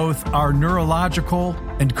for both our neurological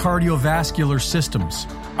and cardiovascular systems,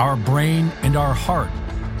 our brain and our heart.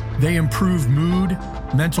 They improve mood,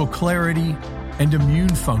 mental clarity, and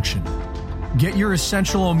immune function. Get your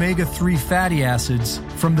essential omega-3 fatty acids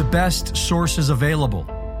from the best sources available,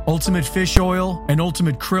 Ultimate Fish Oil and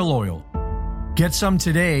Ultimate Krill Oil. Get some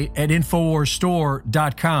today at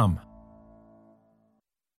InfoWarsStore.com.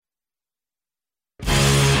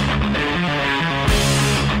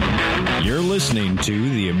 You're listening to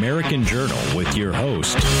The American Journal with your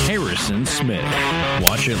host, Harrison Smith.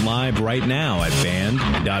 Watch it live right now at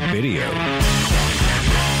band.video.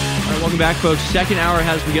 All right, welcome back, folks. Second hour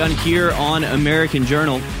has begun here on American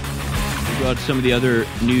Journal. We'll go out to some of the other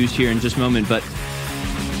news here in just a moment, but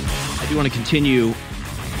I do want to continue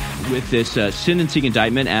with this sentencing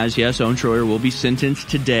indictment, as, yes, Owen Shroyer will be sentenced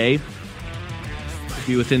today. It'll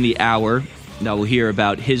be within the hour that we'll hear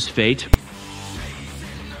about his fate.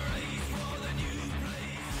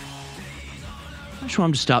 I just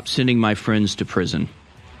want him to stop sending my friends to prison.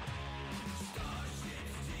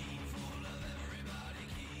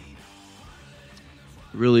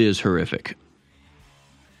 It really is horrific.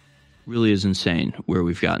 Really is insane where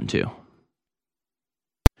we've gotten to.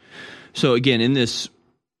 So again, in this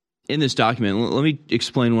document, let me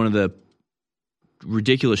explain one of the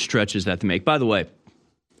ridiculous stretches that they make. By the way,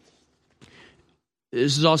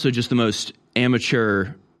 this is also just the most amateur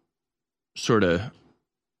sort of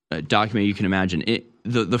document you can imagine.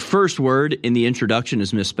 The first word in the introduction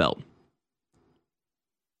is misspelled.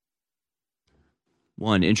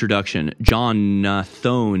 One, introduction,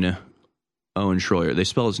 Jonathan Owen Shroyer. They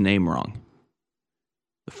spell his name wrong.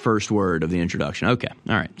 The first word of the introduction. Okay,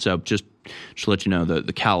 all right. So just to let you know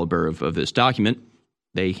the caliber of this document,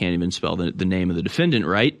 they can't even spell the name of the defendant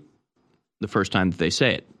right the first time that they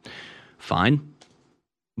say it. Fine.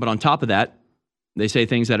 But on top of that, they say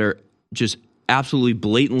things that are just absolutely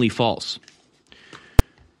blatantly false.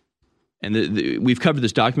 And we've covered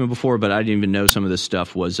this document before, but I didn't even know some of this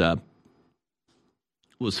stuff was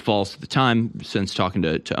false at the time, since talking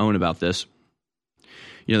to Owen about this.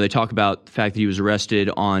 They talk about the fact that he was arrested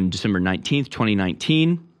on December 19th,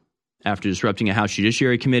 2019, after disrupting a House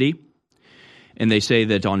Judiciary Committee. And they say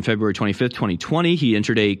that on February 25th, 2020, he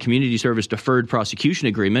entered a community service deferred prosecution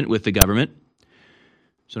agreement with the government.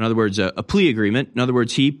 So in other words, a plea agreement. In other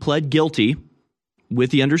words, he pled guilty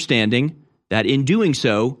with the understanding that in doing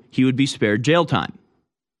so, he would be spared jail time.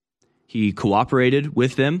 He cooperated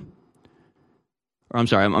with them. Or I'm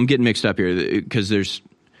sorry, I'm getting mixed up here because there's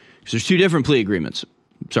two different plea agreements.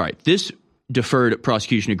 Sorry, this deferred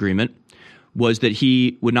prosecution agreement was that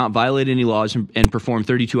he would not violate any laws and perform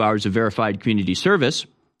 32 hours of verified community service.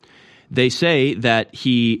 They say that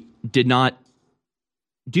he did not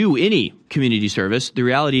do any community service. The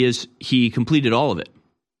reality is he completed all of it.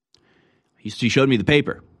 He showed me the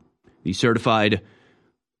paper. He certified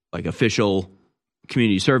official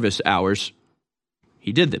community service hours.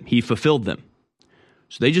 He did them. He fulfilled them.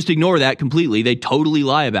 So they just ignore that completely. They totally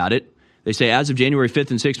lie about it. They say as of January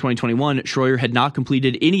 5th and 6th, 2021, Shroyer had not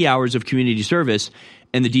completed any hours of community service,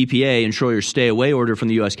 and the DPA and Shroyer's stay-away order from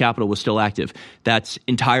the U.S. Capitol was still active. That's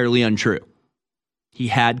entirely untrue. He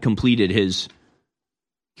had completed his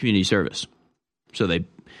community service. So they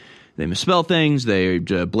misspell things, they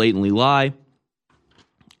blatantly lie,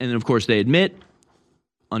 and then, of course, they admit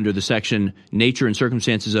under the section nature and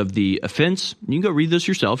circumstances of the offense. You can go read this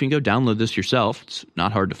yourself. You can go download this yourself. It's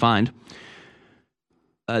not hard to find.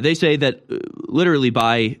 They say that literally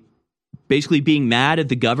by basically being mad at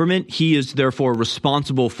the government, he is therefore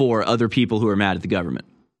responsible for other people who are mad at the government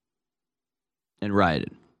and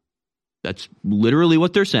rioted. That's literally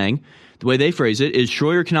what they're saying. The way they phrase it is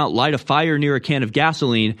Shroyer cannot light a fire near a can of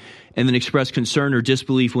gasoline and then express concern or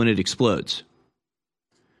disbelief when it explodes.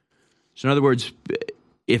 So in other words,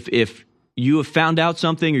 if you have found out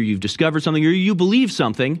something or you've discovered something or you believe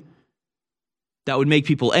something that would make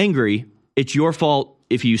people angry, it's your fault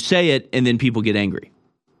if you say it and then people get angry.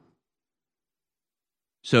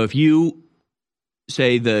 So if you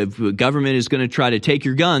say the government is going to try to take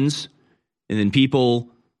your guns, and then people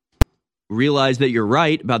realize that you're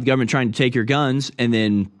right about the government trying to take your guns, and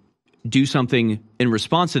then do something in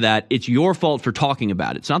response to that, it's your fault for talking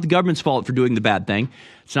about it. It's not the government's fault for doing the bad thing.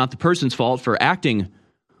 It's not the person's fault for acting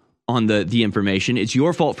on the information. It's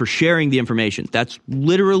your fault for sharing the information. That's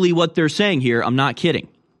literally what they're saying here. I'm not kidding.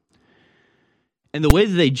 And the way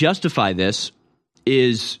that they justify this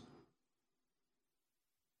is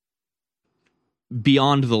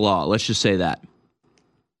beyond the law. Let's just say that.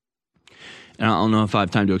 And I don't know if I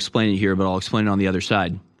have time to explain it here, but I'll explain it on the other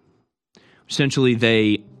side. Essentially,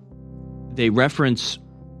 they reference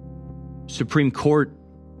Supreme Court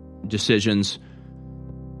decisions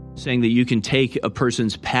saying that you can take a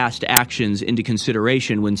person's past actions into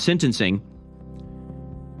consideration when sentencing.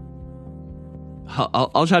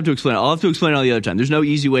 I'll just have to explain it. I'll have to explain it on the other time. There's no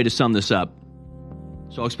easy way to sum this up.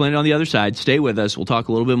 So I'll explain it on the other side. Stay with us. We'll talk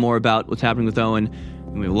a little bit more about what's happening with Owen.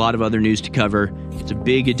 And we have a lot of other news to cover. It's a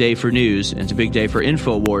big day for news, and it's a big day for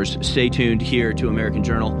InfoWars. Stay tuned here to American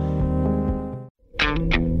Journal.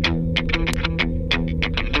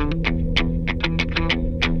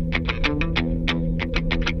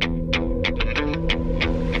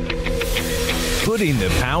 Putting the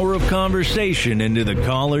power of conversation into the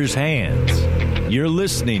caller's hands. You're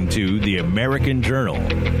listening to The American Journal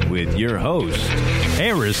with your host,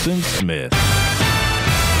 Harrison Smith.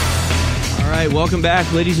 All right, welcome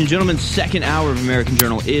back, ladies and gentlemen. Second hour of American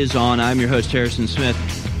Journal is on. I'm your host, Harrison Smith.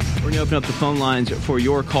 We're going to open up the phone lines for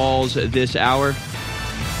your calls this hour.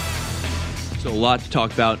 So a lot to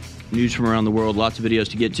talk about, news from around the world, lots of videos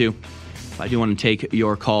to get to. If I do want to take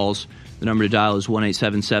your calls, the number to dial is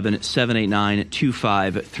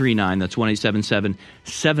 1-877-789-2539. That's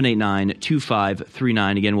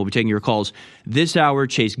 1-877-789-2539. Again, we'll be taking your calls this hour.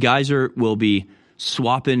 Chase Geiser will be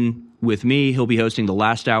swapping with me. He'll be hosting the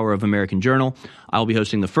last hour of American Journal. I'll be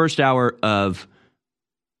hosting the first hour of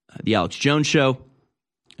the Alex Jones Show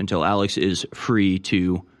until Alex is free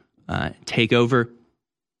to take over.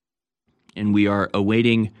 And we are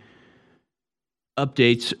awaiting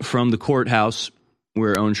updates from the courthouse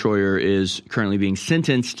where Owen Shroyer is currently being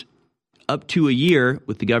sentenced up to a year,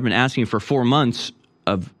 with the government asking for 4 months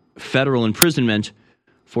of federal imprisonment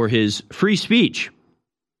for his free speech.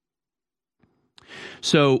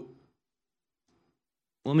 So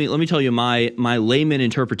let me tell you my layman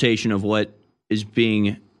interpretation of what is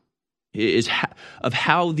of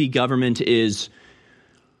how the government is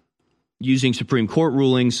using Supreme Court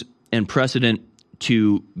rulings and precedent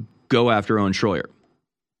to go after Owen Shroyer.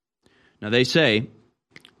 Now, they say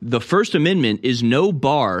the First Amendment is no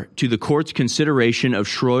bar to the court's consideration of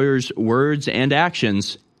Shroyer's words and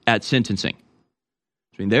actions at sentencing.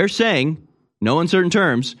 I mean, they're saying, no uncertain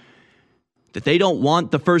terms, that they don't want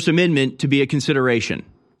the First Amendment to be a consideration.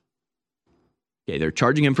 Okay, they're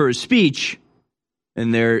charging him for his speech,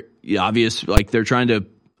 and they're trying to,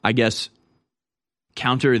 I guess,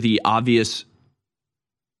 counter the obvious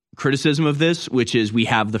criticism of this, which is we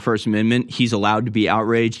have the First Amendment. He's allowed to be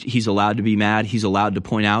outraged. He's allowed to be mad. He's allowed to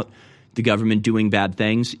point out the government doing bad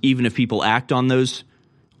things, even if people act on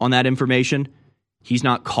that information. He's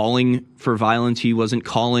not calling for violence. He wasn't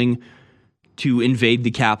calling to invade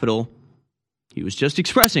the Capitol. He was just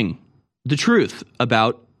expressing the truth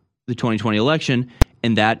about the 2020 election,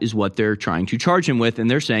 and that is what they're trying to charge him with.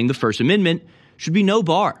 And they're saying the First Amendment should be no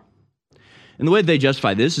bar. And the way they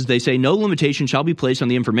justify this is they say no limitation shall be placed on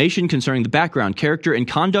the information concerning the background, character, and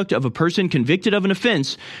conduct of a person convicted of an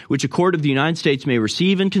offense which a court of the United States may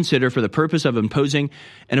receive and consider for the purpose of imposing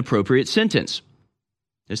an appropriate sentence.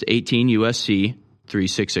 That's 18 U.S.C.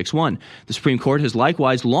 3661. The Supreme Court has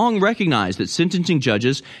likewise long recognized that sentencing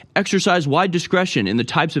judges exercise wide discretion in the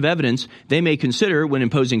types of evidence they may consider when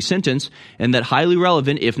imposing sentence, and that highly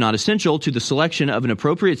relevant, if not essential, to the selection of an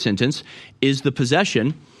appropriate sentence is the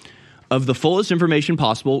possession of the fullest information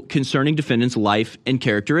possible concerning defendant's life and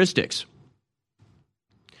characteristics.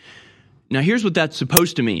 Now, here's what that's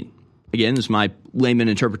supposed to mean. Again, this is my layman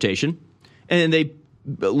interpretation. And they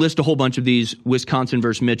list a whole bunch of these: Wisconsin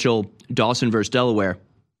versus Mitchell, Dawson versus Delaware.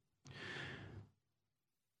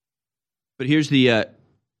 But here's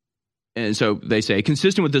and so they say,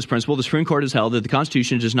 consistent with this principle, the Supreme Court has held that the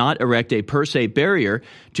Constitution does not erect a per se barrier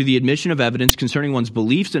to the admission of evidence concerning one's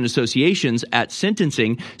beliefs and associations at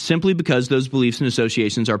sentencing simply because those beliefs and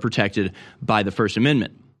associations are protected by the First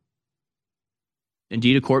Amendment.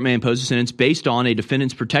 Indeed, a court may impose a sentence based on a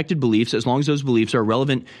defendant's protected beliefs as long as those beliefs are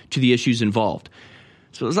relevant to the issues involved.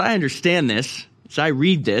 So as I understand this, as I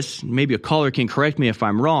read this, maybe a caller can correct me if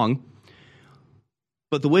I'm wrong,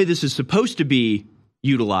 but the way this is supposed to be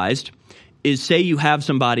utilized is, say you have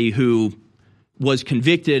somebody who was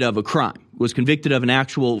convicted of a crime, was convicted of an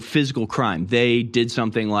actual physical crime. They did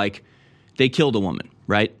something like they killed a woman,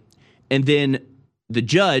 right? And then the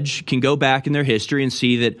judge can go back in their history and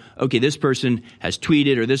see that, okay, this person has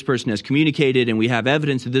tweeted or this person has communicated, and we have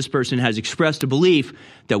evidence that this person has expressed a belief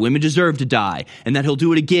that women deserve to die, and that he'll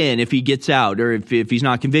do it again if he gets out or if he's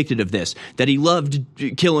not convicted of this, that he loved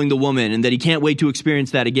killing the woman and that he can't wait to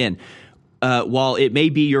experience that again. While it may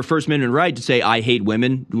be your First Amendment right to say, I hate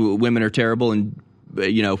women, women are terrible and,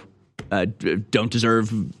 don't deserve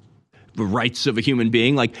the rights of a human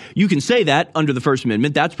being. Like, you can say that under the First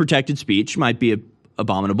Amendment. That's protected speech. Might be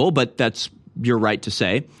abominable, but that's your right to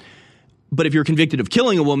say. But if you're convicted of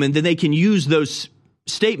killing a woman, then they can use those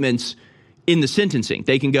statements in the sentencing.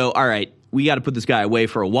 They can go, all right, we got to put this guy away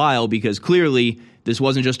for a while because clearly this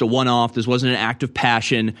wasn't just a one-off. This wasn't an act of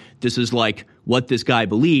passion. This is like what this guy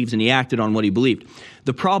believes, and he acted on what he believed.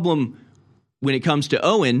 The problem when it comes to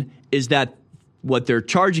Owen is that what they're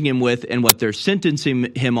charging him with and what they're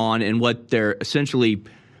sentencing him on and what they're essentially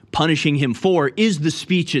punishing him for is the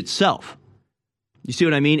speech itself. You see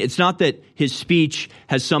what I mean? It's not that his speech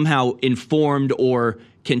has somehow informed or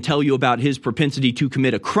can tell you about his propensity to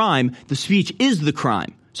commit a crime. The speech is the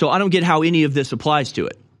crime. So I don't get how any of this applies to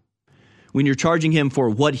it. When you're charging him for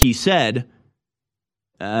what he said,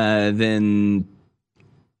 then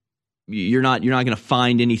you're not going to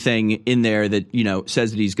find anything in there that,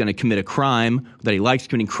 says that he's going to commit a crime, that he likes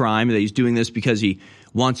committing crime, that he's doing this because he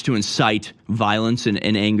wants to incite violence and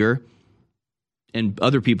anger and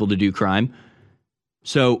other people to do crime.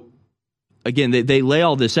 So, again, they lay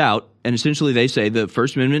all this out, and essentially they say the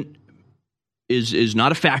First Amendment is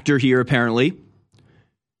not a factor here, apparently,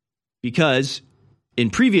 because in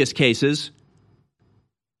previous cases,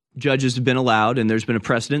 judges have been allowed, and there's been a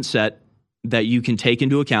precedent set, that you can take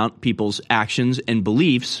into account people's actions and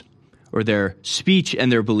beliefs, or their speech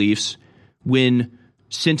and their beliefs, when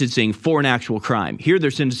sentencing for an actual crime. Here they're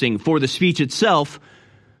sentencing for the speech itself,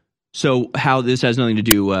 so how this has nothing to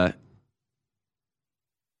do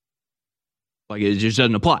it just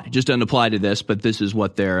doesn't apply. It just doesn't apply to this, but this is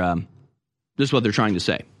what they're trying to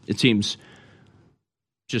say. It seems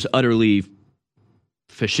just utterly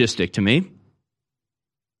fascistic to me.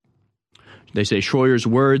 They say Shroyer's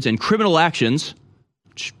words and criminal actions,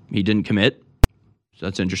 which he didn't commit, so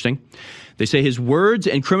that's interesting. They say his words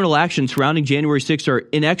and criminal actions surrounding January 6th are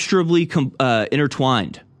inextricably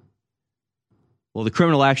intertwined. Well, the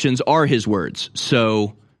criminal actions are his words,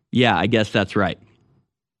 so yeah, I guess that's right.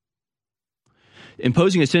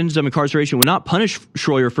 Imposing a sentence of incarceration would not punish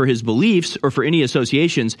Shroyer for his beliefs or for any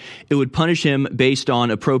associations. It would punish him based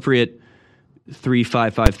on appropriate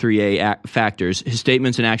 3553A factors. His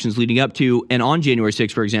statements and actions leading up to and on January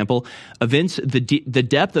 6th, for example, evince the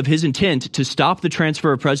depth of his intent to stop the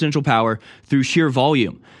transfer of presidential power through sheer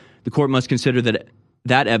volume. The court must consider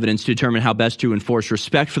that evidence to determine how best to enforce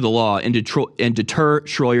respect for the law and deter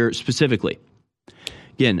Shroyer specifically.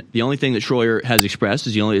 Again, the only thing that Shroyer has expressed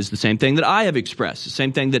is the same thing that I have expressed, the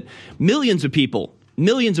same thing that millions of people,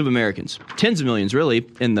 millions of Americans, tens of millions really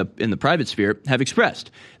in the private sphere have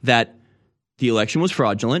expressed, that the election was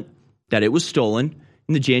fraudulent, that it was stolen,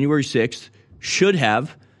 and the January 6th should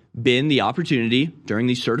have been the opportunity during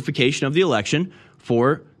the certification of the election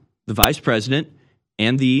for the vice president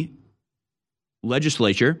and the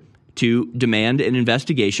legislature to demand an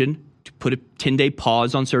investigation, to put a 10-day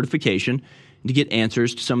pause on certification, to get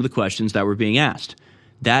answers to some of the questions that were being asked.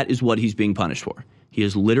 That is what he's being punished for. He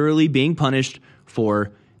is literally being punished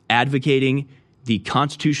for advocating the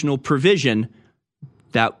constitutional provision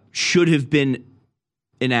that should have been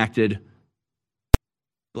enacted.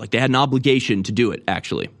 Like, they had an obligation to do it,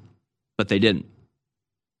 actually, but they didn't.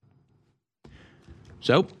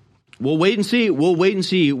 So we'll wait and see. We'll wait and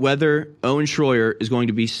see whether Owen Shroyer is going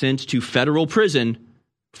to be sent to federal prison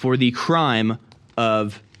for the crime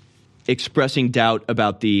of expressing doubt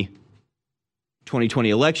about the 2020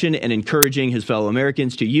 election and encouraging his fellow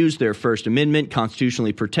Americans to use their First Amendment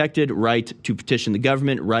constitutionally protected right to petition the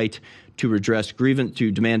government, right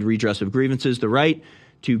to demand redress of grievances, the right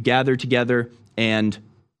to gather together and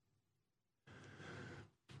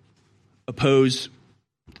oppose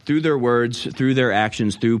through their words, through their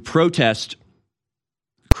actions, through protest,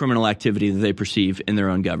 criminal activity that they perceive in their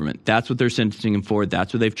own government. That's what they're sentencing him for.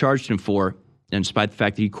 That's what they've charged him for. And despite the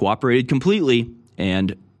fact that he cooperated completely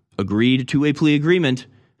and agreed to a plea agreement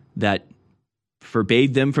that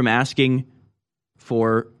forbade them from asking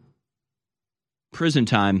for prison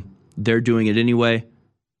time, they're doing it anyway,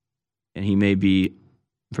 and he may be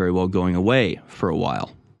very well going away for a while,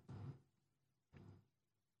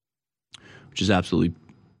 which is absolutely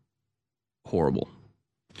horrible.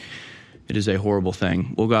 It is a horrible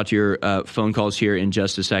thing. We'll go out to your phone calls here in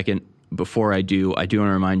just a second. Before I do want to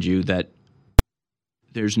remind you that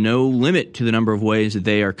there's no limit to the number of ways that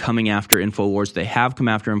they are coming after InfoWars. They have come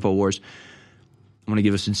after InfoWars. I want to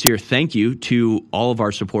give a sincere thank you to all of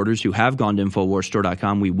our supporters who have gone to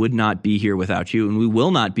InfoWarsStore.com. We would not be here without you, and we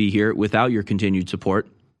will not be here without your continued support.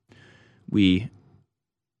 We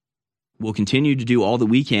will continue to do all that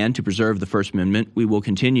we can to preserve the First Amendment. We will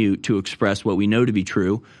continue to express what we know to be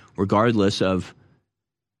true, regardless of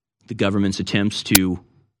the government's attempts to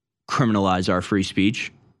criminalize our free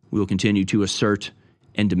speech. We will continue to assert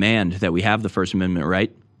and demand that we have the First Amendment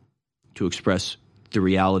right to express the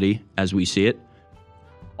reality as we see it.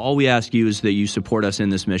 All we ask you is that you support us in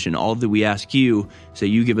this mission. All that we ask you is that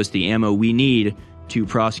you give us the ammo we need to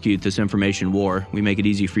prosecute this information war. We make it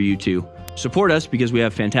easy for you to support us because we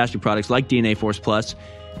have fantastic products like DNA Force Plus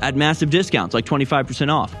at massive discounts, like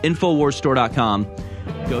 25% off. InfoWarsStore.com.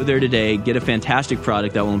 Go there today, get a fantastic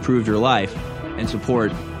product that will improve your life, and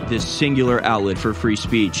support this singular outlet for free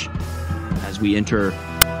speech as we enter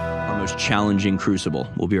our most challenging crucible.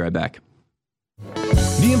 We'll be right back.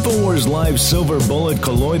 The InfoWars Live Silver Bullet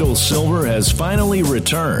Colloidal Silver has finally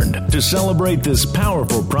returned. To celebrate this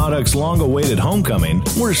powerful product's long-awaited homecoming,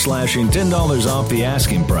 we're slashing $10 off the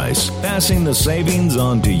asking price, passing the savings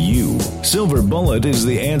on to you. Silver Bullet is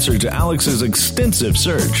the answer to Alex's extensive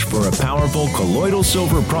search for a powerful colloidal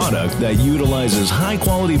silver product that utilizes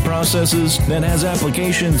high-quality processes that has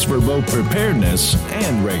applications for both preparedness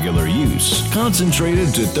and regular use.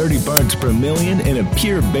 Concentrated to 30 parts per million in a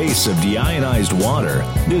pure base of deionized water,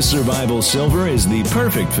 this survival silver is the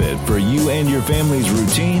perfect fit for you and your family's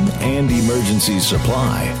routine and emergency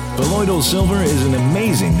supply. Colloidal silver is an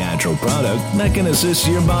amazing natural product that can assist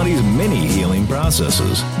your body's many healing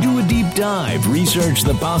processes. Do a deep dive, research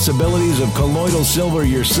the possibilities of colloidal silver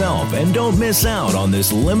yourself, and don't miss out on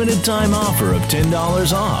this limited time offer of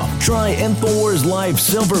 $10 off. Try InfoWars Live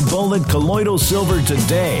Silver Bullet Colloidal Silver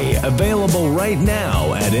today. Available right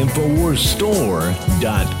now at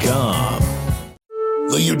InfoWarsStore.com.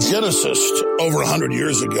 The eugenicists over 100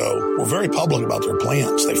 years ago were very public about their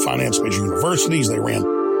plans. They financed major universities. They ran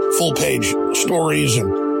full-page stories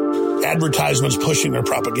and advertisements pushing their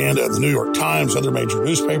propaganda in the New York Times, other major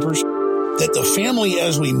newspapers, that the family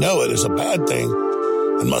as we know it is a bad thing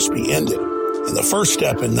and must be ended. And the first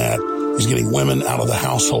step in that is getting women out of the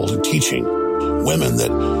household and teaching women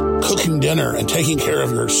that cooking dinner and taking care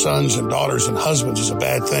of your sons and daughters and husbands is a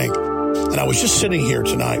bad thing. And I was just sitting here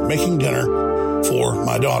tonight making dinner for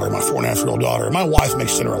my daughter, my 4.5-year-old daughter. My wife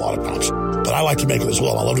makes dinner a lot of times, but I like to make it as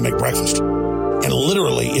well. I love to make breakfast. And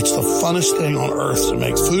literally, it's the funnest thing on earth to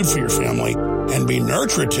make food for your family and be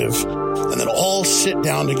nurturative and then all sit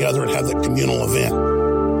down together and have that communal event.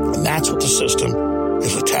 And that's what the system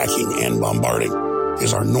is attacking and bombarding,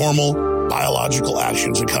 is our normal biological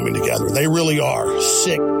actions are coming together. They really are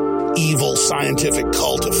sick, evil, scientific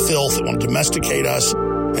cult of filth that want to domesticate us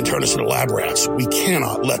and turn us into lab rats. We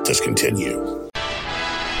cannot let this continue.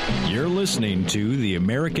 You're listening to The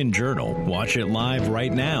American Journal. Watch it live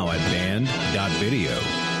right now at band.video.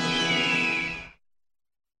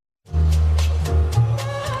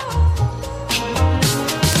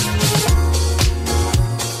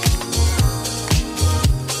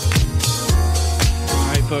 All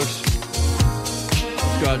right, folks.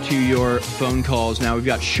 Let's go out to your phone calls now. We've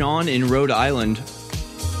got Sean in Rhode Island.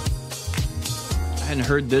 I hadn't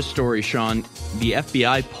heard this story, Sean. The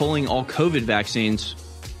FBI pulling all COVID vaccines.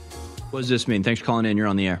 What does this mean? Thanks for calling in. You're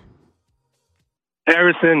on the air.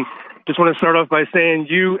 Harrison, just want to start off by saying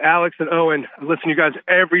you, Alex, and Owen, I listen to you guys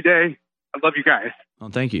every day. I love you guys. Oh,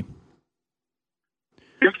 thank you.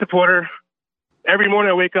 Big supporter. Every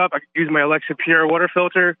morning I wake up, I use my Alexa Pure water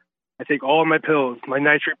filter. I take all of my pills, my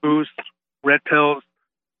nitric boost, red pills.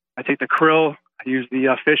 I take the krill. I use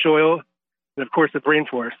the fish oil, and of course the brain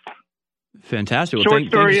force. Fantastic. Well,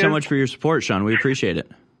 thank you so much for your support, Sean. We appreciate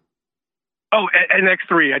it. Oh, and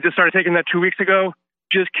X3. I just started taking that 2 weeks ago.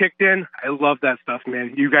 Just kicked in. I love that stuff,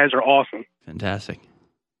 man. You guys are awesome. Fantastic.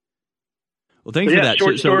 Well, thanks for that.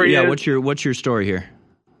 What's your story here?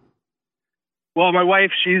 Well, my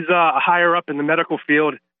wife, she's higher up in the medical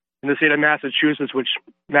field in the state of Massachusetts, which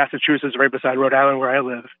Massachusetts is right beside Rhode Island where I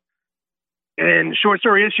live. And short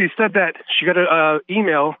story is, she said that she got an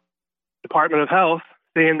email, Department of Health,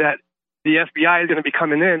 saying that the FBI is going to be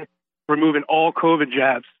coming in, removing all COVID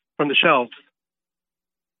jabs from the shelves.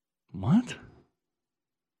 What?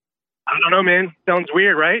 I don't know, man. Sounds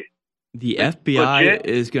weird, right? The FBI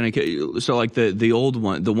is going to... So like the old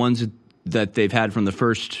one, the ones that they've had from the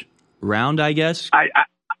first round, I guess? I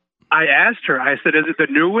asked her. I said, is it the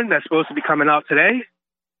new one that's supposed to be coming out today?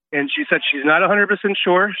 and she said she's not 100%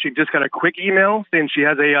 sure. She just got a quick email saying she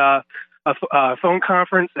has a phone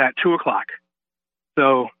conference at 2:00.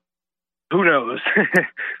 So who knows?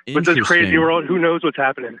 With this crazy world, who knows what's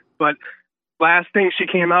happening? But last thing she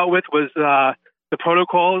came out with was the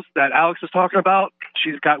protocols that Alex was talking about.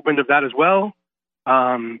 She's got wind of that as well.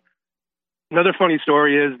 Another funny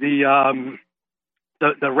story is the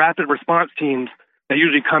rapid response teams that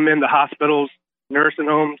usually come in the hospitals, nursing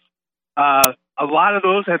homes. A lot of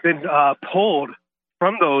those have been pulled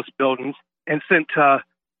from those buildings and sent to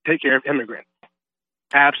take care of immigrants.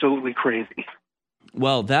 Absolutely crazy.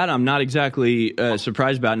 Well, that I'm not exactly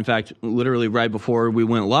surprised about. In fact, literally right before we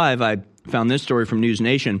went live, I found this story from News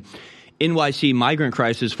Nation. NYC migrant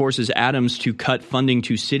crisis forces Adams to cut funding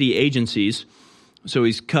to city agencies. So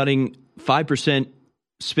he's cutting 5%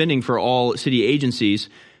 spending for all city agencies.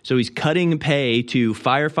 So he's cutting pay to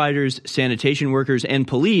firefighters, sanitation workers, and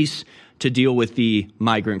police to deal with the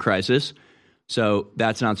migrant crisis. So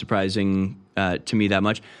that's not surprising to me that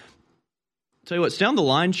much. Tell you what, stay on the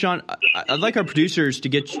line, Sean. I'd like our producers to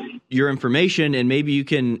get your information, and maybe you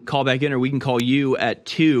can call back in, or we can call you at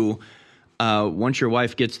 2 once your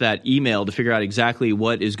wife gets that email to figure out exactly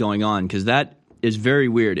what is going on, because that is very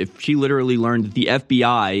weird. If she literally learned that the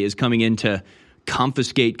FBI is coming in to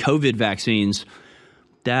confiscate COVID vaccines,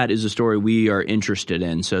 that is a story we are interested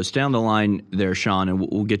in. So stay on the line there, Sean, and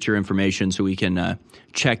we'll get your information so we can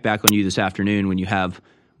check back on you this afternoon when you have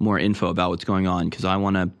more info about what's going on, because I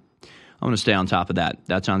want to stay on top of that.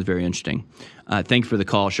 That sounds very interesting. Thank you for the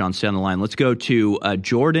call, Sean. Stay on the line. Let's go to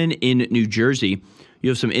Jordan in New Jersey. You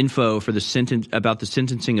have some info for about the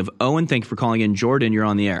sentencing of Owen. Thank you for calling in. Jordan, you're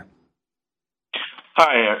on the air.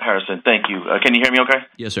 Hi, Harrison. Thank you. Can you hear me okay?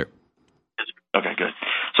 Yes, sir. Okay, good.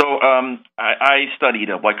 So I studied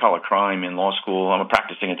white-collar crime in law school. I'm a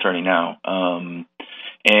practicing attorney now. And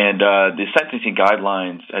the sentencing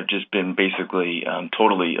guidelines have just been basically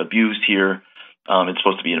totally abused here. It's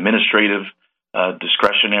supposed to be an administrative,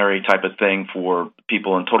 discretionary type of thing for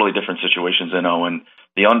people in totally different situations than Owen.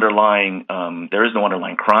 The underlying, there is no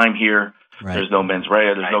underlying crime here. Right. There's no mens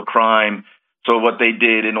rea. There's no crime. So what they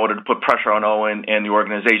did in order to put pressure on Owen and the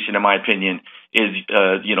organization, in my opinion, is,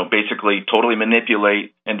 basically totally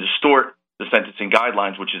manipulate and distort the sentencing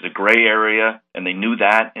guidelines, which is a gray area, and they knew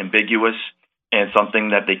that, ambiguous, and something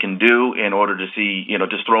that they can do in order to see,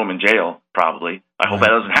 just throw them in jail, probably. I hope that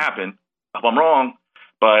doesn't happen. I hope I'm wrong.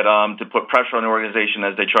 But to put pressure on the organization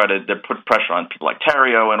as they try to put pressure on people like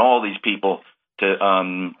Terrio and all these people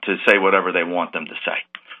to say whatever they want them to say,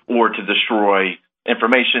 or to destroy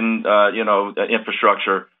information,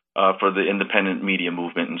 infrastructure for the independent media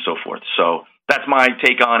movement and so forth. So that's my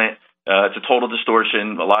take on it. It's a total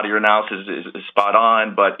distortion. A lot of your analysis is spot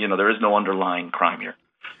on, but there is no underlying crime here.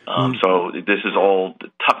 So this is all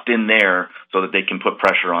tucked in there so that they can put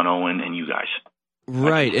pressure on Owen and you guys.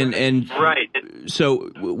 Right, and right. So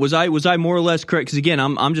was I more or less correct? Because again,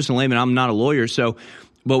 I'm just a layman. I'm not a lawyer. So,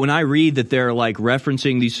 but when I read that they're like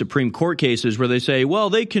referencing these Supreme Court cases where they say,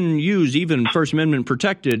 well, they can use even First Amendment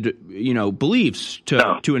protected, beliefs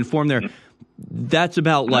to inform their. That's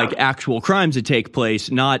about like actual crimes that take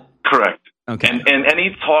place, not correct. Okay, and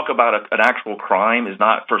any talk about an actual crime is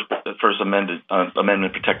not First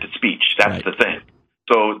Amendment protected speech. That's the thing.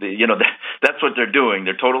 So, that's what they're doing.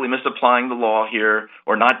 They're totally misapplying the law here,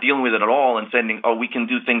 or not dealing with it at all, and saying, we can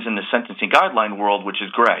do things in the sentencing guideline world, which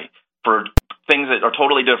is gray, for things that are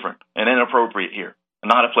totally different and inappropriate here, and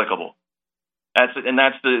not applicable. That's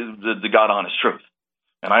the God-honest truth.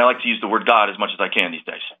 And I like to use the word God as much as I can these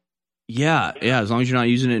days. Yeah, as long as you're not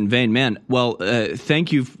using it in vain, man. Well,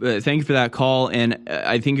 thank you for that call, and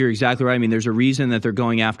I think you're exactly right. I mean, there's a reason that they're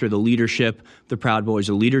going after the leadership, the Proud Boys,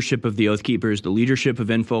 the leadership of the Oath Keepers, the leadership of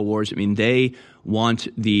InfoWars. I mean, they want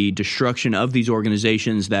the destruction of these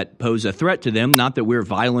organizations that pose a threat to them. Not that we're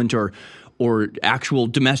violent or actual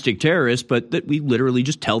domestic terrorists, but that we literally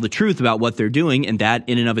just tell the truth about what they're doing, and that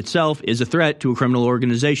in and of itself is a threat to a criminal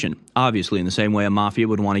organization. Obviously, in the same way a mafia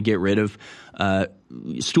would want to get rid of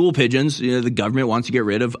stool pigeons, the government wants to get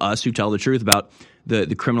rid of us who tell the truth about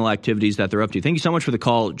the criminal activities that they're up to. Thank you so much for the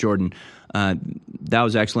call, Jordan. That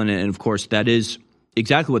was excellent, and of course, that is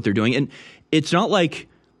exactly what they're doing. And it's not like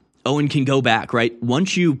Owen can go back, right?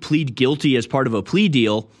 Once you plead guilty as part of a plea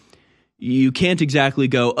deal, you can't exactly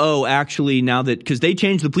go, actually, now that – because they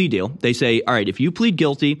changed the plea deal. They say, all right, if you plead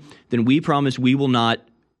guilty, then we promise we will not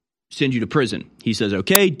send you to prison. He says,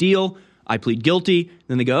 okay, deal. I plead guilty.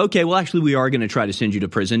 Then they go, okay, well, actually, we are going to try to send you to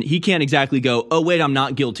prison. He can't exactly go, wait, I'm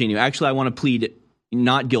not guilty anymore. Actually, I want to plead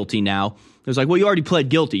not guilty now. It was like, well, you already pled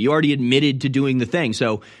guilty. You already admitted to doing the thing.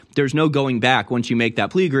 So there's no going back once you make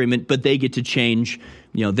that plea agreement, but they get to change,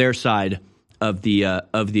 their side of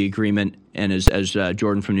the agreement. And as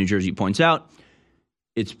Jordan from New Jersey points out,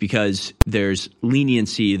 it's because there's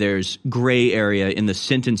leniency, there's gray area in the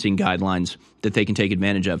sentencing guidelines that they can take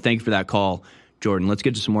advantage of. Thank you for that call, Jordan. Let's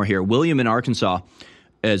get to some more here. William in Arkansas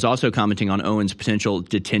is also commenting on Owen's potential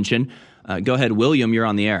detention. Go ahead, William. You're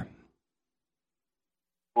on the air.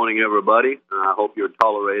 Morning, everybody. I hope you're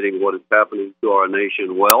tolerating what is happening to our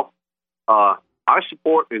nation well. I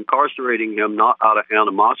support incarcerating him not out of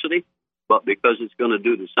animosity, but because it's going to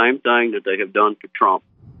do the same thing that they have done to Trump.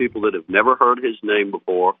 People that have never heard his name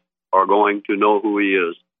before are going to know who he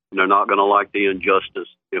is, and they're not going to like the injustice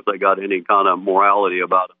if they got any kind of morality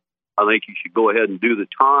about it. I think you should go ahead and do the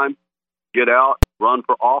time, get out, run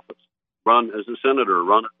for office, run as a senator,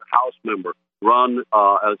 run as a House member, run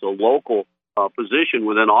as a local position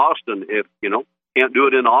within Austin. If, can't do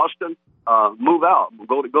it in Austin, move out,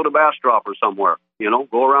 go to Bastrop or somewhere,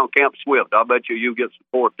 go around Camp Swift. I bet you get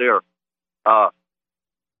support there.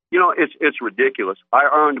 It's ridiculous. I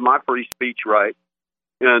earned my free speech right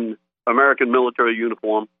in American military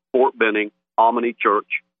uniform, Fort Benning, Hominy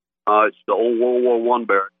Church. It's the old World War I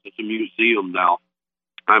barracks. It's a museum now.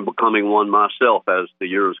 I'm becoming one myself as the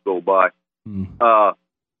years go by.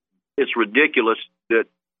 It's ridiculous that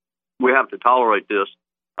we have to tolerate this.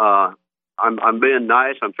 I'm being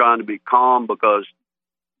nice. I'm trying to be calm because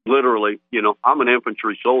literally, I'm an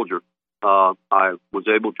infantry soldier. I was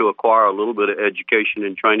able to acquire a little bit of education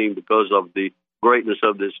and training because of the greatness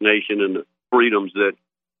of this nation and the freedoms that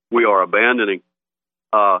we are abandoning.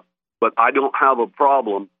 But I don't have a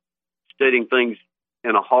problem stating things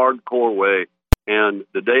in a hardcore way. And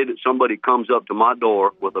the day that somebody comes up to my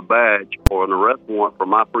door with a badge or an arrest warrant for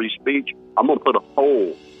my free speech, I'm going to put a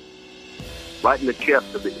hole right in the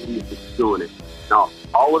chest of the idiot that's doing it. Now,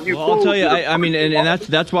 all of you. Well, I'll tell you, I mean, and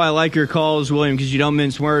that's why I like your calls, William, because you don't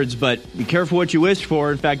mince words. But be careful what you wish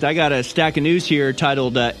for. In fact, I got a stack of news here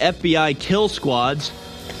titled "FBI Kill Squads."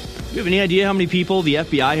 Do you have any idea how many people the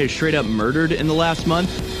FBI has straight up murdered in the last month?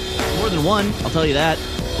 More than one, I'll tell you that.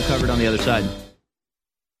 We'll cover it on the other side.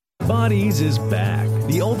 Bodease is back.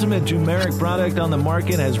 The ultimate turmeric product on the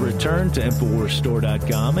market has returned to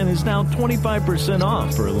InfoWarsStore.com and is now 25%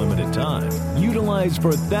 off for a limited time. Utilized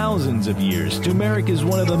for thousands of years, turmeric is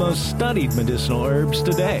one of the most studied medicinal herbs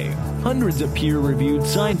today. Hundreds of peer-reviewed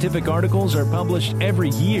scientific articles are published every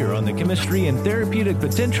year on the chemistry and therapeutic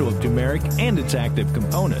potential of turmeric and its active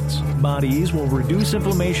components. Bodease will reduce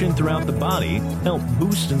inflammation throughout the body, help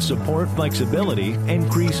boost and support flexibility,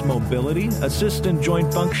 increase mobility, assist in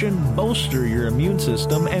joint function, bolster your immune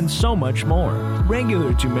system, and so much more.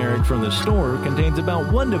 Regular turmeric from the store contains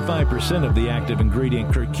about 1 to 5% of the active ingredient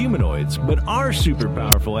curcuminoids, but our super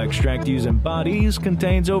powerful extract using Bodease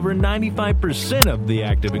contains over 95% of the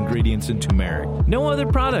active ingredients in turmeric. No other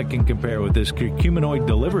product can compare with this curcuminoid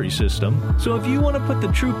delivery system. So if you want to put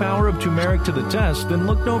the true power of turmeric to the test, then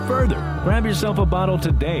look no further. Grab yourself a bottle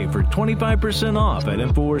today for 25% off at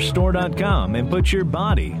InfoWarsStore.com and put your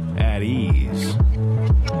body at ease.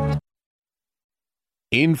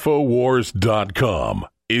 Infowars.com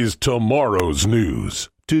is tomorrow's news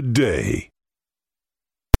today.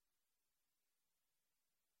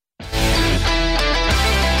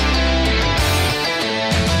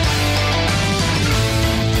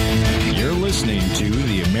 You're listening to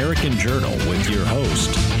The American Journal with your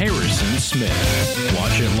host, Harrison Smith.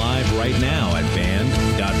 Watch it live right now at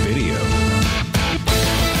band.video.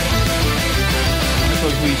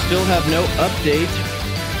 Folks, we still have no update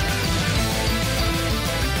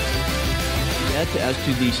yet as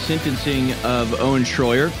to the sentencing of Owen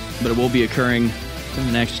Shroyer, but it will be occurring in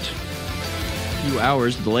the next few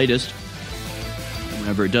hours at the latest.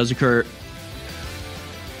 Whenever it does occur,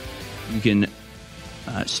 you can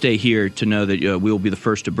stay here to know that we will be the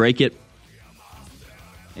first to break it,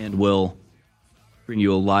 and we'll bring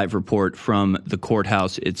you a live report from the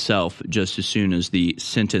courthouse itself just as soon as the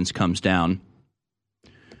sentence comes down.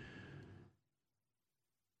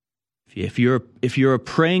 If you're a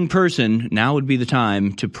praying person, now would be the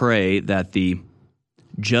time to pray that the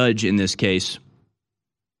judge in this case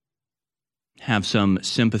have some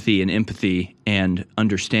sympathy and empathy and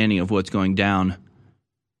understanding of what's going down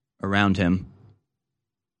around him.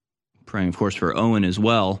 Praying, of course, for Owen as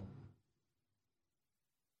well.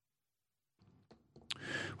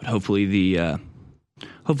 But hopefully the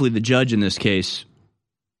judge in this case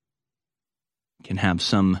can have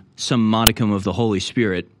some modicum of the Holy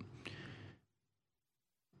Spirit.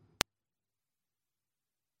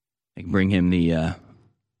 Bring him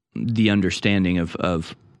the understanding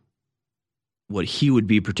of what he would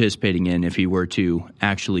be participating in if he were to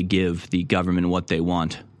actually give the government what they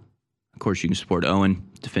want. Of course, you can support Owen,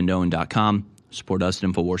 defendowen.com, support us at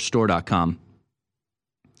InfoWarsStore.com.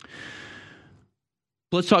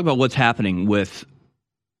 Let's talk about what's happening with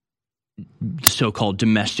the so-called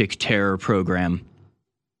domestic terror program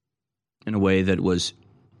in a way that was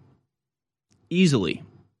easily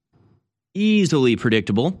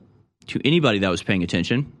predictable to anybody that was paying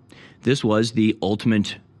attention. This was the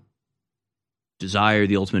ultimate desire,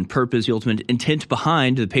 the ultimate purpose, the ultimate intent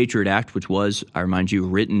behind the Patriot Act, which was, I remind you,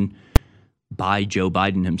 written by Joe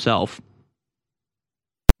Biden himself.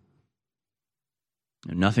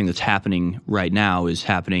 And nothing that's happening right now is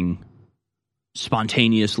happening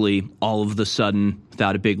spontaneously, all of the sudden,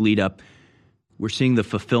 without a big lead up. We're seeing the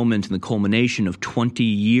fulfillment and the culmination of 20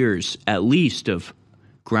 years, at least, of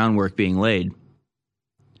groundwork being laid.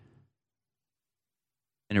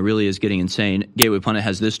 And it really is getting insane. Gateway Pundit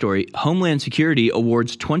has this story. Homeland Security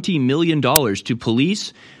awards $20 million to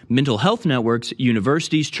police, mental health networks,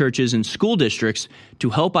 universities, churches, and school districts to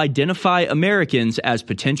help identify Americans as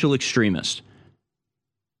potential extremists.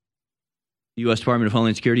 The U.S. Department of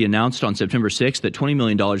Homeland Security announced on September 6th that $20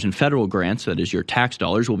 million in federal grants, that is your tax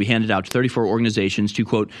dollars, will be handed out to 34 organizations to,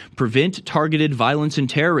 quote, prevent targeted violence and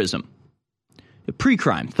terrorism.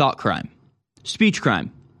 Pre-crime, thought crime, speech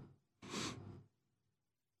crime.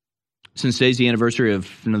 Since today's the anniversary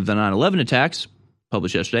of the 9/11 attacks,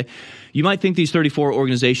 published yesterday, you might think these 34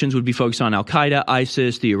 organizations would be focused on Al-Qaeda,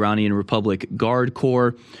 ISIS, the Iranian Republic Guard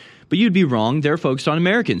Corps, but you'd be wrong. They're focused on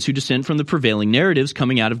Americans who dissent from the prevailing narratives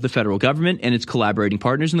coming out of the federal government and its collaborating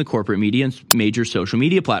partners in the corporate media and major social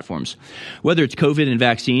media platforms. Whether it's COVID and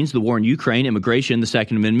vaccines, the war in Ukraine, immigration, the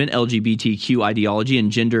Second Amendment, LGBTQ ideology,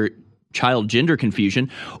 and child gender confusion,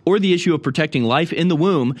 or the issue of protecting life in the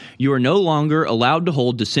womb, you are no longer allowed to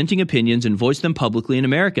hold dissenting opinions and voice them publicly in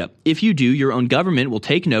America. If you do, your own government will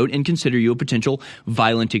take note and consider you a potential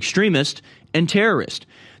violent extremist and terrorist.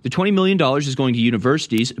 The $20 million is going to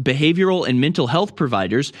universities, behavioral and mental health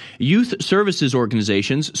providers, youth services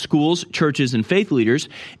organizations, schools, churches, and faith leaders,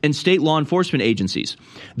 and state law enforcement agencies.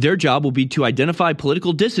 Their job will be to identify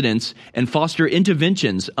political dissidents and foster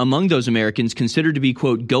interventions among those Americans considered to be,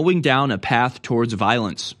 quote, going down a path towards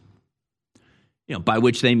violence. By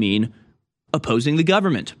which they mean opposing the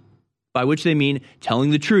government, by which they mean telling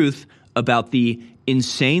the truth about the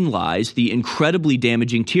insane lies, the incredibly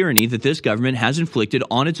damaging tyranny that this government has inflicted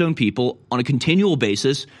on its own people on a continual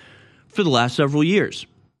basis for the last several years.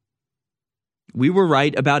 We were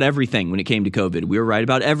right about everything when it came to COVID. We were right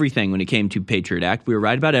about everything when it came to Patriot Act. We were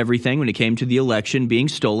right about everything when it came to the election being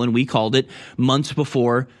stolen. We called it months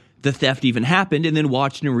before the theft even happened and then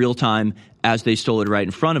watched in real time as they stole it right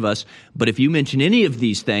in front of us. But if you mention any of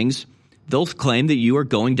these things, they'll claim that you are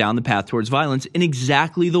going down the path towards violence in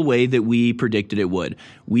exactly the way that we predicted it would.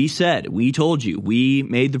 We said, we told you, we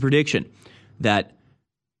made the prediction that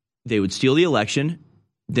they would steal the election,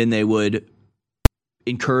 then they would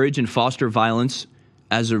encourage and foster violence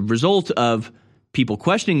as a result of people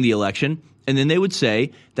questioning the election, and then they would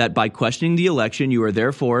say that by questioning the election, you are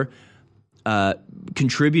therefore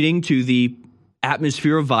contributing to the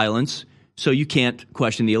atmosphere of violence, so you can't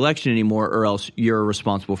question the election anymore or else you're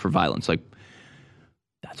responsible for violence. Like,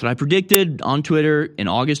 that's what I predicted on Twitter in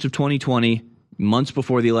August of 2020, months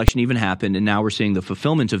before the election even happened, and now we're seeing the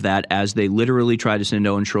fulfillment of that as they literally try to send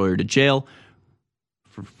Owen Shroyer to jail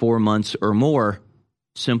for 4 months or more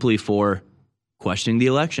simply for questioning the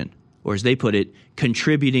election, or as they put it,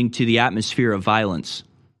 contributing to the atmosphere of violence.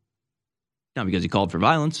 Not because he called for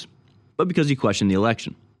violence, but because he questioned the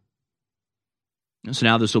election. So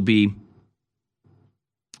now this will be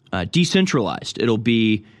decentralized. It'll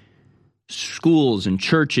be schools and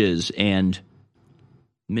churches and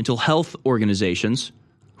mental health organizations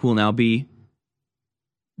who will now be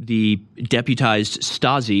the deputized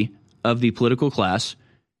Stasi of the political class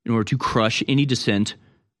in order to crush any dissent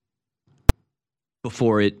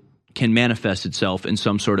before it can manifest itself in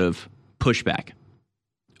some sort of pushback.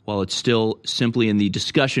 While it's still simply in the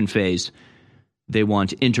discussion phase, they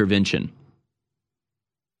want intervention.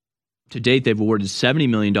 To date, they've awarded $70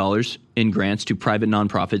 million in grants to private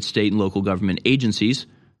nonprofits, state and local government agencies.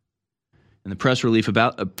 And the press release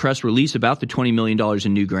about the $20 million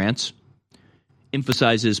in new grants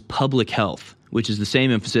emphasizes public health, which is the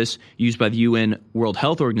same emphasis used by the UN World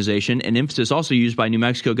Health Organization, and emphasis also used by New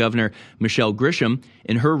Mexico Governor Michelle Grisham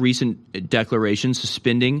in her recent declaration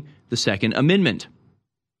suspending the Second Amendment.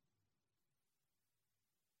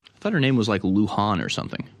 I thought her name was like Lujan or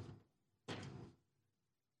something.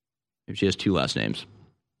 She has two last names.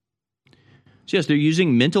 So yes, they're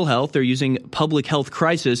using mental health, they're using public health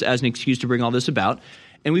crisis as an excuse to bring all this about.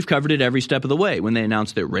 And we've covered it every step of the way. When they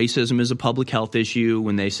announce that racism is a public health issue,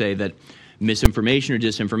 when they say that misinformation or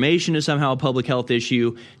disinformation is somehow a public health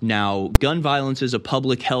issue. Now gun violence is a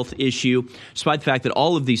public health issue, despite the fact that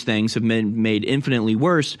all of these things have been made infinitely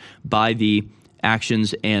worse by the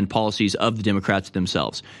actions and policies of the Democrats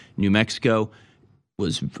themselves. New Mexico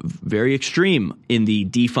was very extreme in the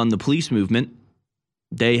defund the police movement.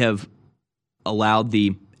 They have allowed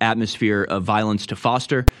the atmosphere of violence to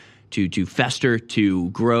foster, to fester, to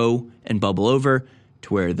grow and bubble over,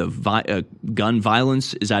 to where the gun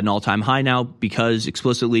violence is at an all-time high now because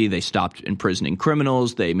explicitly they stopped imprisoning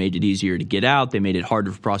criminals. They made it easier to get out. They made it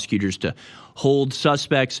harder for prosecutors to hold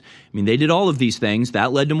suspects. I mean, they did all of these things.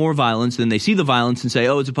 That led to more violence. Then they see the violence and say,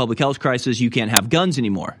 oh, it's a public health crisis. You can't have guns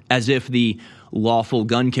anymore, as if the lawful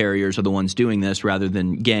gun carriers are the ones doing this rather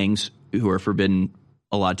than gangs who are forbidden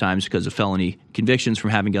a lot of times because of felony convictions from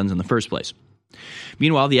having guns in the first place.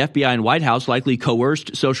 Meanwhile, the FBI and White House likely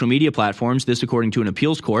coerced social media platforms, this according to an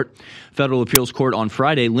appeals court. Federal appeals court on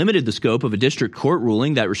Friday limited the scope of a district court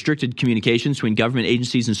ruling that restricted communications between government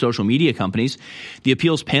agencies and social media companies. The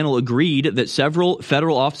appeals panel agreed that several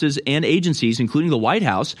federal offices and agencies, including the White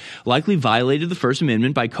House, likely violated the First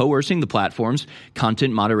Amendment by coercing the platform's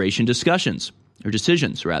content moderation decisions.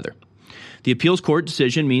 The appeals court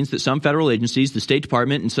decision means that some federal agencies, the State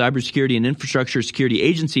Department and Cybersecurity and Infrastructure Security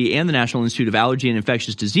Agency and the National Institute of Allergy and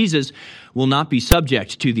Infectious Diseases, will not be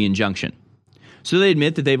subject to the injunction. So they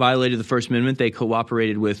admit that they violated the First Amendment. They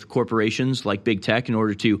cooperated with corporations like Big Tech in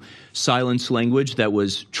order to silence language that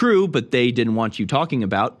was true, but they didn't want you talking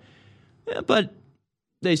about. But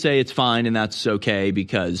they say it's fine and that's okay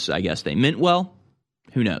because I guess they meant well.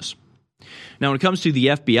 Who knows? Now, when it comes to the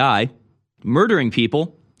FBI murdering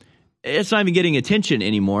people, it's not even getting attention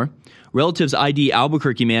anymore. Relatives ID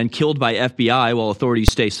Albuquerque man killed by FBI while authorities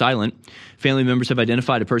stay silent. Family members have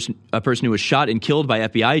identified a person who was shot and killed by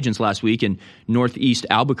FBI agents last week in northeast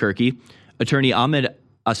Albuquerque. Attorney Ahmed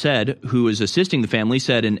Assed, who is assisting the family,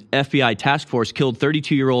 said an FBI task force killed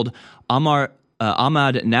 32-year-old Ahmad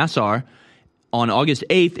Nassar on August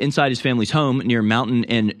 8th inside his family's home near Mountain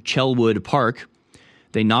and Chelwood Park.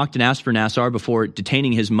 They knocked and asked for Nassar before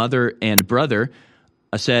detaining his mother and brother.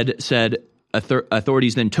 Assed said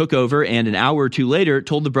authorities then took over and an hour or two later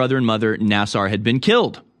told the brother and mother Nassar had been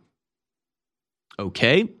killed.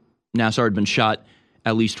 Okay, Nassar had been shot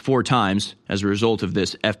at least 4 times as a result of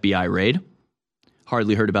this FBI raid.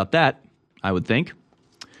 Hardly heard about that, I would think.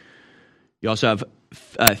 You also have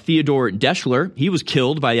Theodore Deschler. He was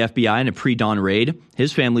killed by FBI in a pre-dawn raid.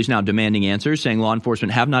 His family's now demanding answers, saying law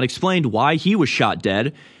enforcement have not explained why he was shot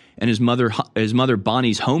dead and his mother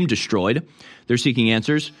Bonnie's home destroyed. They're seeking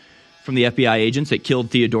answers from the FBI agents that killed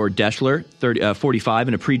Theodore Deschler, 45,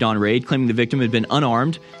 in a pre-dawn raid, claiming the victim had been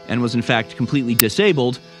unarmed and was in fact completely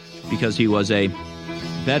disabled because he was a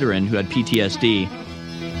veteran who had PTSD.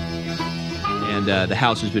 And the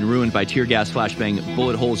house has been ruined by tear gas, flashbang,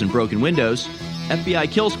 bullet holes, and broken windows. FBI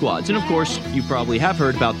kill squads. And of course, you probably have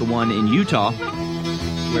heard about the one in Utah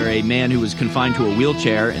where a man who was confined to a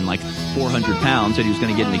wheelchair and like 400 pounds said he was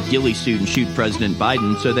going to get in a ghillie suit and shoot President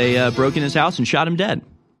Biden. So they broke in his house and shot him dead.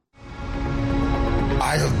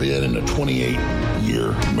 I have been in a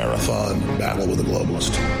 28-year marathon battle with a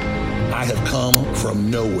globalist. I have come from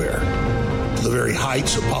nowhere to the very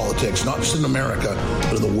heights of politics, not just in America,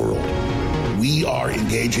 but in the world. We are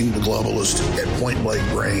engaging the globalist at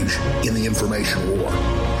point-blank range in the information war.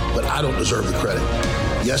 But I don't deserve the credit.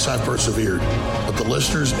 Yes, I've persevered, but the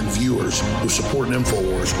listeners and viewers who support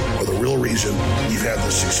InfoWars are the real reason we've had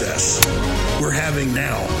this success. We're having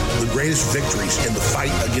now the greatest victories in the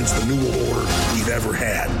fight against the New World Order we've ever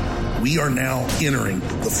had. We are now entering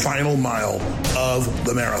the final mile of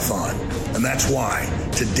the marathon. And that's why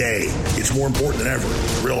today it's more important than ever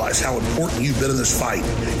to realize how important you've been in this fight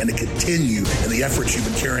and to continue in the efforts you've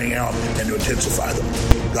been carrying out and to intensify them.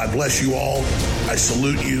 God bless you all. I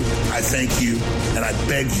salute you. I thank you. And I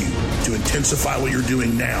beg you to intensify what you're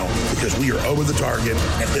doing now because we are over the target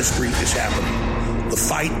and history is happening. The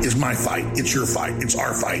fight is my fight. It's your fight. It's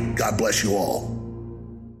our fight. God bless you all.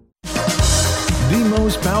 The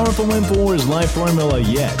most powerful InfoWars life formula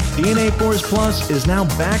yet, DNA Force Plus, is now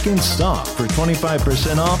back in stock for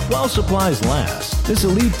 25% off while supplies last. This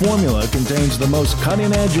elite formula contains the most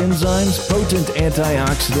cutting-edge enzymes, potent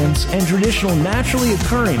antioxidants, and traditional naturally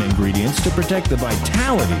occurring ingredients to protect the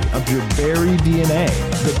vitality of your very DNA.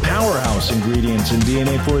 The powerhouse ingredients in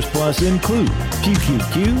DNA Force Plus include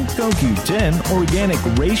PQQ, CoQ10, organic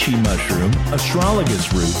reishi mushroom,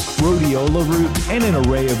 astragalus roots, rhodiola roots, and an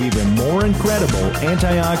array of even more incredible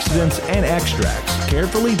antioxidants and extracts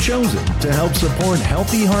carefully chosen to help support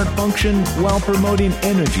healthy heart function while promoting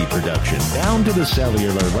energy production down to the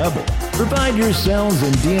cellular level. Provide your cells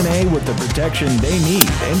and DNA with the protection they need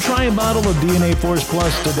and try a bottle of DNA Force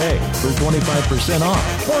Plus today for 25%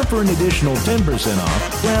 off. Or for an additional 10%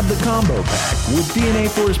 off, grab the combo pack with DNA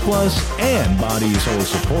Force Plus and Body's Whole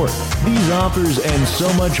Support. These offers and so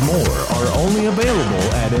much more are only available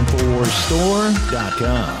at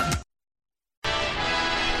InfoWarsStore.com.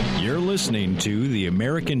 You're listening to The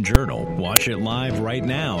American Journal. Watch it live right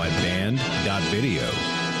now at band.video.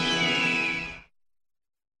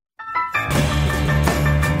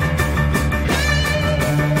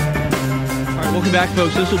 Welcome back,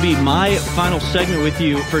 folks. This will be my final segment with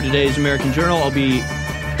you for today's American Journal. I'll be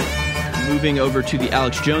moving over to the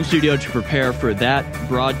Alex Jones studio to prepare for that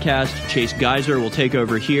broadcast. Chase Geiser will take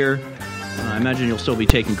over here. I imagine you'll still be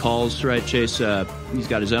taking calls, right, Chase? He's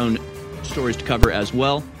got his own stories to cover as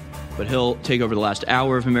well, but he'll take over the last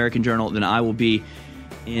hour of American Journal. Then I will be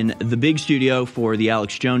in the big studio for the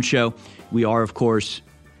Alex Jones Show. We are, of course,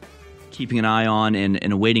 keeping an eye on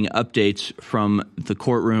and awaiting updates from the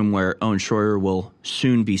courtroom where Owen Shroyer will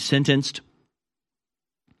soon be sentenced.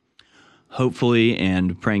 Hopefully,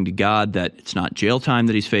 and praying to God that it's not jail time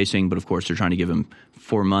that he's facing, but of course they're trying to give him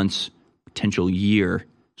 4 months, potential year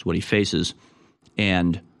is what he faces.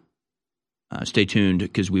 And stay tuned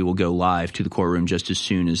because we will go live to the courtroom just as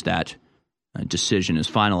soon as that decision is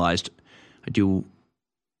finalized.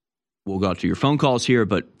 We'll go out to your phone calls here,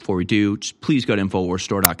 but before we do, just please go to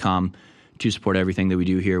InfoWarsStore.com to support everything that we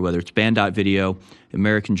do here, whether it's Band.video,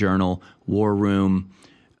 American Journal, War Room,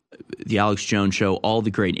 the Alex Jones Show, all the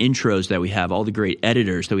great intros that we have, all the great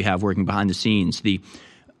editors that we have working behind the scenes, the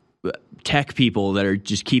tech people that are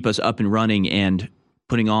just keep us up and running and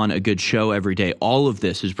putting on a good show every day. All of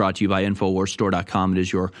this is brought to you by InfoWarsStore.com. It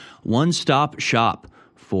is your one-stop shop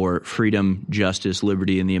for freedom, justice,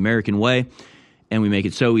 liberty, and the American way. And we make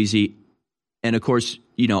it so easy. And of course,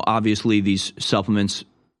 obviously these supplements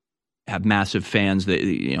have massive fans that,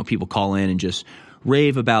 people call in and just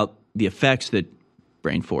rave about the effects that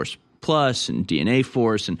Brain Force Plus and DNA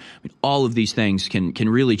Force and all of these things can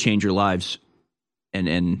really change your lives and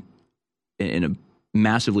in a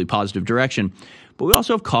massively positive direction. But we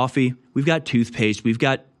also have coffee. We've got toothpaste. We've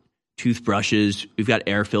got toothbrushes. We've got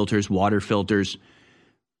air filters, water filters.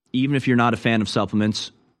 Even if you're not a fan of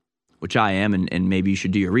supplements, which I am, and maybe you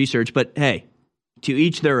should do your research. But hey, to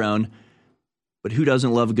each their own. But who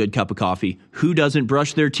doesn't love a good cup of coffee? Who doesn't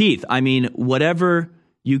brush their teeth? I mean, whatever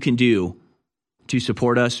you can do to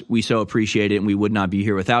support us, we so appreciate it, and we would not be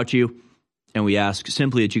here without you. And we ask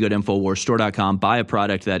simply that you go to InfoWarsStore.com, buy a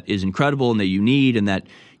product that is incredible and that you need and that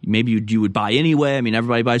maybe you would buy anyway. I mean,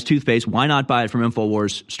 everybody buys toothpaste. Why not buy it from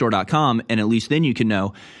InfoWarsStore.com? And at least then you can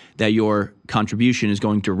know that your contribution is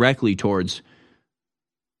going directly towards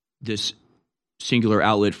this singular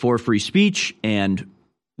outlet for free speech and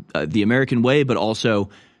the American way, but also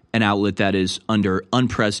an outlet that is under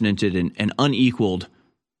unprecedented and unequaled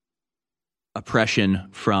oppression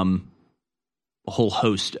from a whole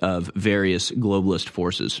host of various globalist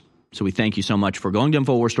forces. So we thank you so much for going to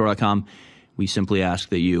InfoWarsStore.com. We simply ask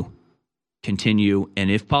that you continue and,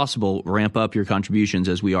 if possible, ramp up your contributions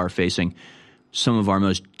as we are facing some of our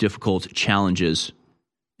most difficult challenges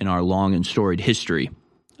in our long and storied history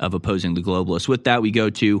of opposing the globalists. With that, we go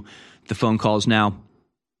to the phone calls now.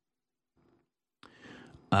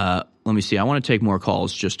 Let me see. I want to take more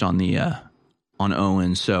calls just on the on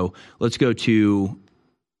Owen. So let's go to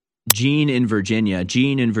Gene in Virginia.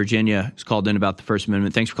 Gene in Virginia has called in about the First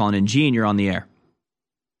Amendment. Thanks for calling in. Gene, you're on the air.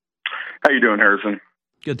 How you doing, Harrison?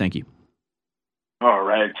 Good, thank you. All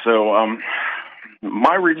right. So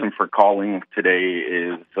my reason for calling today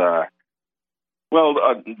is,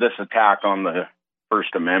 this attack on the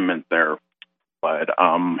First Amendment there. But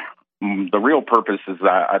the real purpose is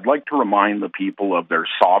that I'd like to remind the people of their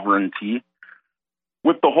sovereignty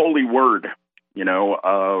with the holy word,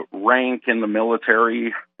 rank in the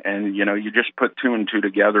military. And, you just put two and two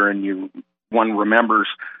together and one remembers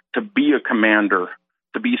to be a commander,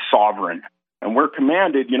 to be sovereign. And we're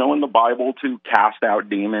commanded, in the Bible to cast out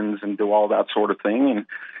demons and do all that sort of thing. And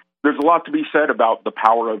there's a lot to be said about the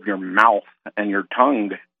power of your mouth and your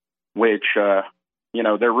tongue, which,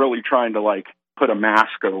 they're really trying to put a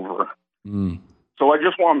mask over. So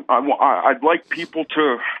I'd like people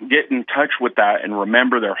to get in touch with that and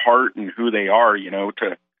remember their heart and who they are,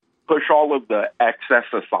 to push all of the excess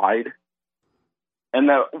aside. And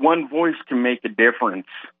that one voice can make a difference.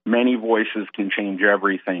 Many voices can change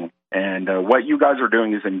everything. And what you guys are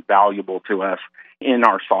doing is invaluable to us in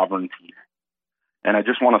our sovereignty. And I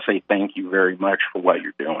just want to say thank you very much for what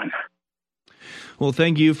you're doing. Well,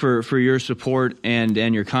 thank you for your support and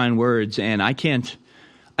your kind words. And I can't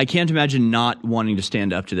imagine not wanting to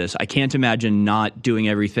stand up to this. I can't imagine not doing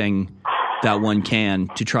everything that one can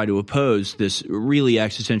to try to oppose this really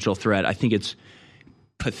existential threat. I think it's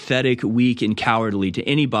pathetic, weak, and cowardly to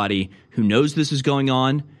anybody who knows this is going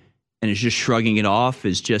on and is just shrugging it off.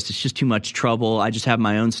 It's just too much trouble. I just have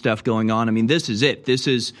my own stuff going on. I mean, this is it. This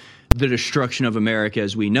is the destruction of America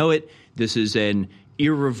as we know it. This is an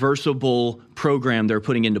irreversible program they're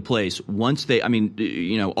putting into place. Once they,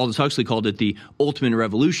 Aldous Huxley called it the ultimate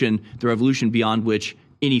revolution, the revolution beyond which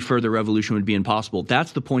any further revolution would be impossible.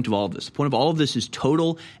 That's the point of all of this. The point of all of this is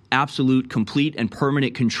total, absolute, complete, and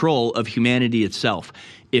permanent control of humanity itself.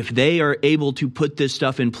 If they are able to put this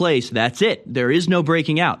stuff in place, that's it. There is no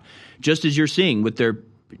breaking out. Just as you're seeing with their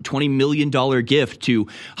 $20 million gift to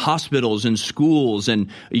hospitals and schools and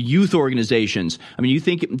youth organizations. I mean, do you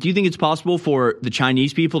think it's possible for the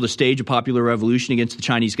Chinese people to stage a popular revolution against the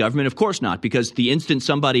Chinese government? Of course not, because the instant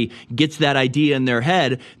somebody gets that idea in their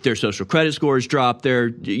head, their social credit scores drop,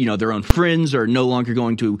 their own friends are no longer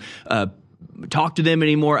going to talk to them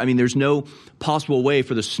anymore. I mean, there's no possible way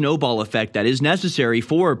for the snowball effect that is necessary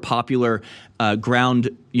for popular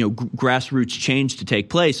grassroots change to take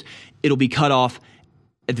place. It'll be cut off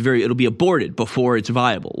it'll be aborted before it's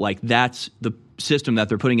viable. Like, that's the system that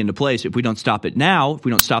they're putting into place. If we don't stop it now, if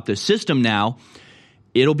we don't stop this system now,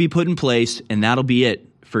 it'll be put in place, and that'll be it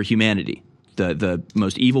for humanity. The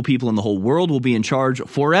most evil people in the whole world will be in charge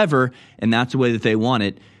forever, and that's the way that they want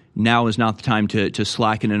it. Now is not the time to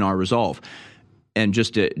slacken in our resolve. And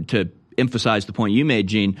just to emphasize the point you made,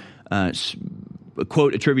 Gene, a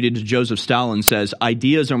quote attributed to Joseph Stalin says,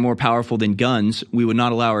 "Ideas are more powerful than guns. We would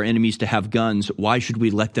not allow our enemies to have guns. Why should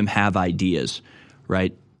we let them have ideas?"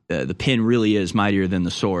 Right? The pen really is mightier than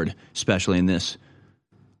the sword, especially in this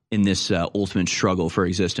ultimate struggle for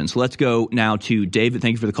existence. Let's go now to David.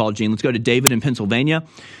 Thank you for the call, Gene. Let's go to David in Pennsylvania,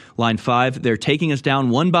 line 5. They're taking us down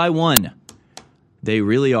one by one. They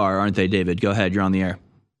really are, aren't they, David? Go ahead. You're on the air.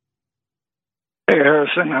 Hey,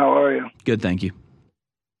 Harrison. How are you? Good, thank you.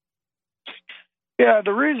 Yeah,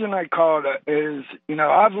 the reason I called is,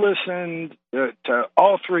 I've listened to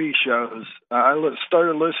all three shows. I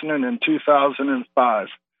started listening in 2005.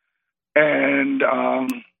 And,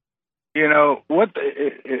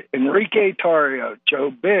 Enrique Tarrio,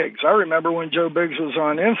 Joe Biggs. I remember when Joe Biggs was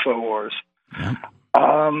on InfoWars. Yeah.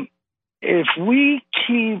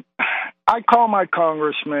 I call my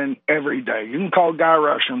congressman every day. You can call Guy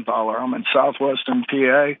Rushenthaler. I'm in southwestern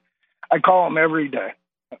PA. I call him every day.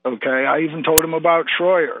 Okay, I even told him about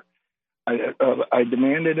Shroyer. I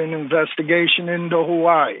demanded an investigation into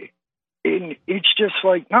Hawaii. It's just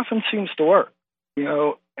like nothing seems to work,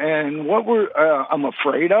 And what I'm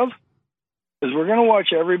afraid of is we're going to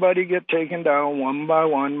watch everybody get taken down one by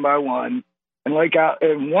one by one, and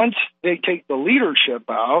once they take the leadership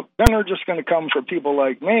out, then they're just going to come for people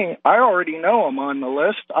like me. I already know I'm on the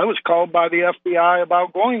list. I was called by the FBI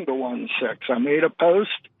about going to 1-6. I made a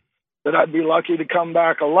post that I'd be lucky to come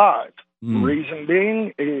back alive. Reason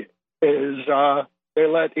being is they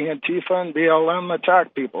let Antifa and BLM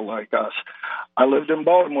attack people like us. I lived in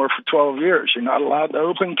Baltimore for 12 years. You're not allowed to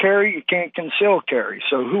open carry. You can't conceal carry.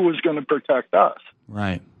 So who was going to protect us?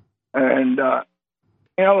 Right. And, at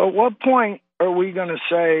what point are we going to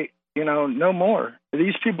say, no more?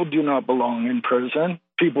 These people do not belong in prison.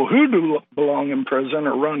 People who do belong in prison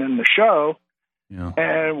are running the show. Yeah.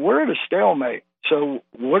 And we're at a stalemate. So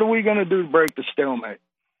what are we going to do to break the stalemate?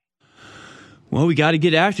 Well, we got to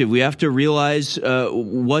get active. We have to realize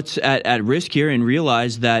what's at risk here and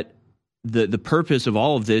realize that the purpose of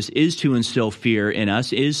all of this is to instill fear in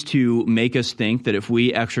us, is to make us think that if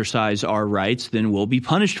we exercise our rights, then we'll be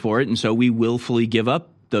punished for it. And so we willfully give up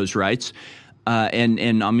those rights.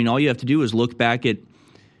 And I mean, all you have to do is look back at,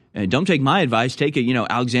 don't take my advice, take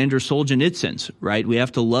Alexander Solzhenitsyn's, right? We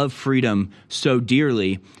have to love freedom so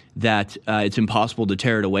dearly that it's impossible to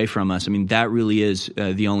tear it away from us. I mean, that really is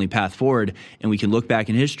the only path forward. And we can look back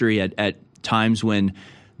in history at times when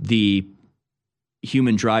the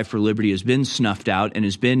human drive for liberty has been snuffed out and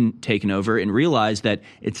has been taken over and realize that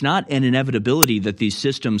it's not an inevitability that these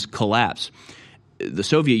systems collapse. The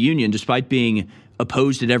Soviet Union, despite being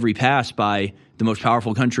opposed at every pass by the most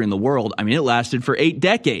powerful country in the world, I mean, it lasted for 8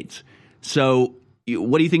 decades. So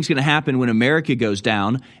what do you think is going to happen when America goes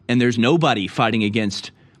down and there's nobody fighting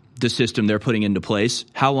against the system they're putting into place?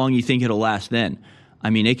 How long do you think it'll last then? I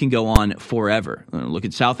mean, it can go on forever. Look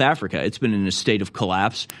at South Africa. It's been in a state of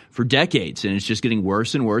collapse for decades, and it's just getting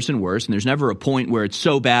worse and worse and worse. And there's never a point where it's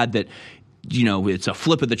so bad that it's a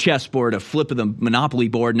flip of the chessboard, a flip of the Monopoly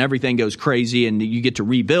board, and everything goes crazy and you get to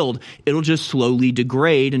rebuild. It'll just slowly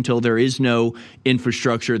degrade until there is no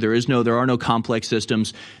infrastructure. There are no complex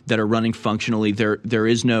systems that are running functionally. There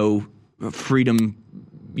is no freedom,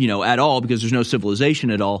 at all, because there's no civilization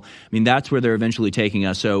at all. I mean, that's where they're eventually taking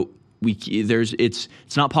us. So it's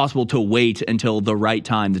not possible to wait until the right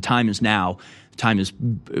time. The time is now. The time is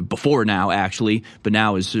before now, actually, but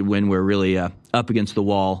now is when we're really up against the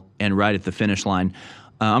wall and right at the finish line.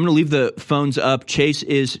 I'm going to leave the phones up. Chase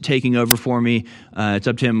is taking over for me. It's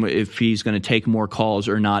up to him if he's going to take more calls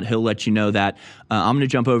or not. He'll let you know that. I'm going to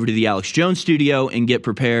jump over to the Alex Jones studio and get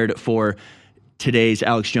prepared for today's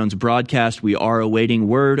Alex Jones broadcast. We are awaiting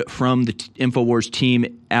word from the InfoWars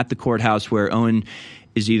team at the courthouse where Owen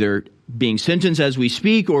is either being sentenced as we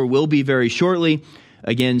speak or will be very shortly.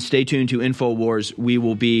 Again, stay tuned to InfoWars. We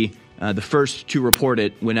will be the first to report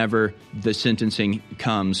it whenever the sentencing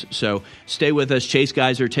comes. So stay with us. Chase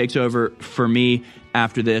Geiser takes over for me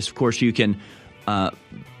after this. Of course, you can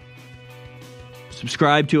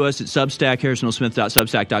subscribe to us at Substack,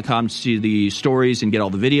 harrisonhillsmith.substack.com, to see the stories and get all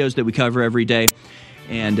the videos that we cover every day.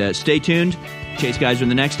 And stay tuned. Chase Geiser in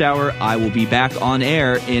the next hour. I will be back on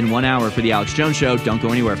air in 1 hour for the Alex Jones Show. Don't go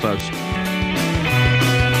anywhere, folks.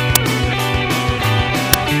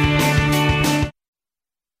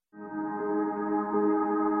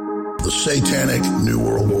 The satanic New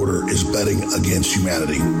World Order is betting against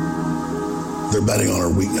humanity. They're betting on our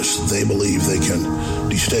weakness. They believe they can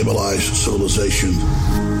destabilize civilization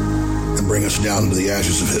and bring us down into the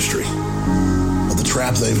ashes of history. But the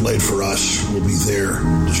trap they've laid for us will be their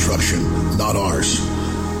destruction, not ours.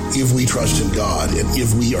 If we trust in God and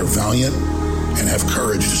if we are valiant and have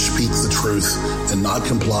courage to speak the truth and not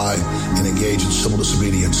comply and engage in civil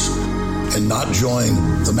disobedience and not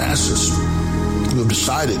join the masses who have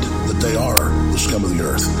decided that they are the scum of the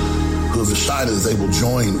earth, who have decided that they will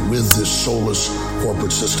join with this soulless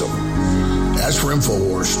corporate system. As for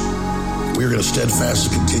InfoWars, we are going to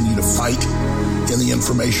steadfastly continue to fight in the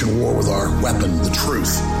information war with our weapon, the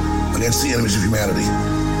truth, against the enemies of humanity.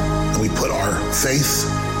 And we put our faith,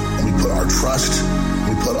 and we put our trust,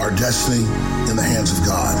 and we put our destiny in the hands of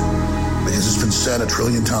God. Because it's been said 1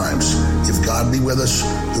 trillion times, if God be with us,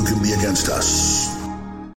 who can be against us?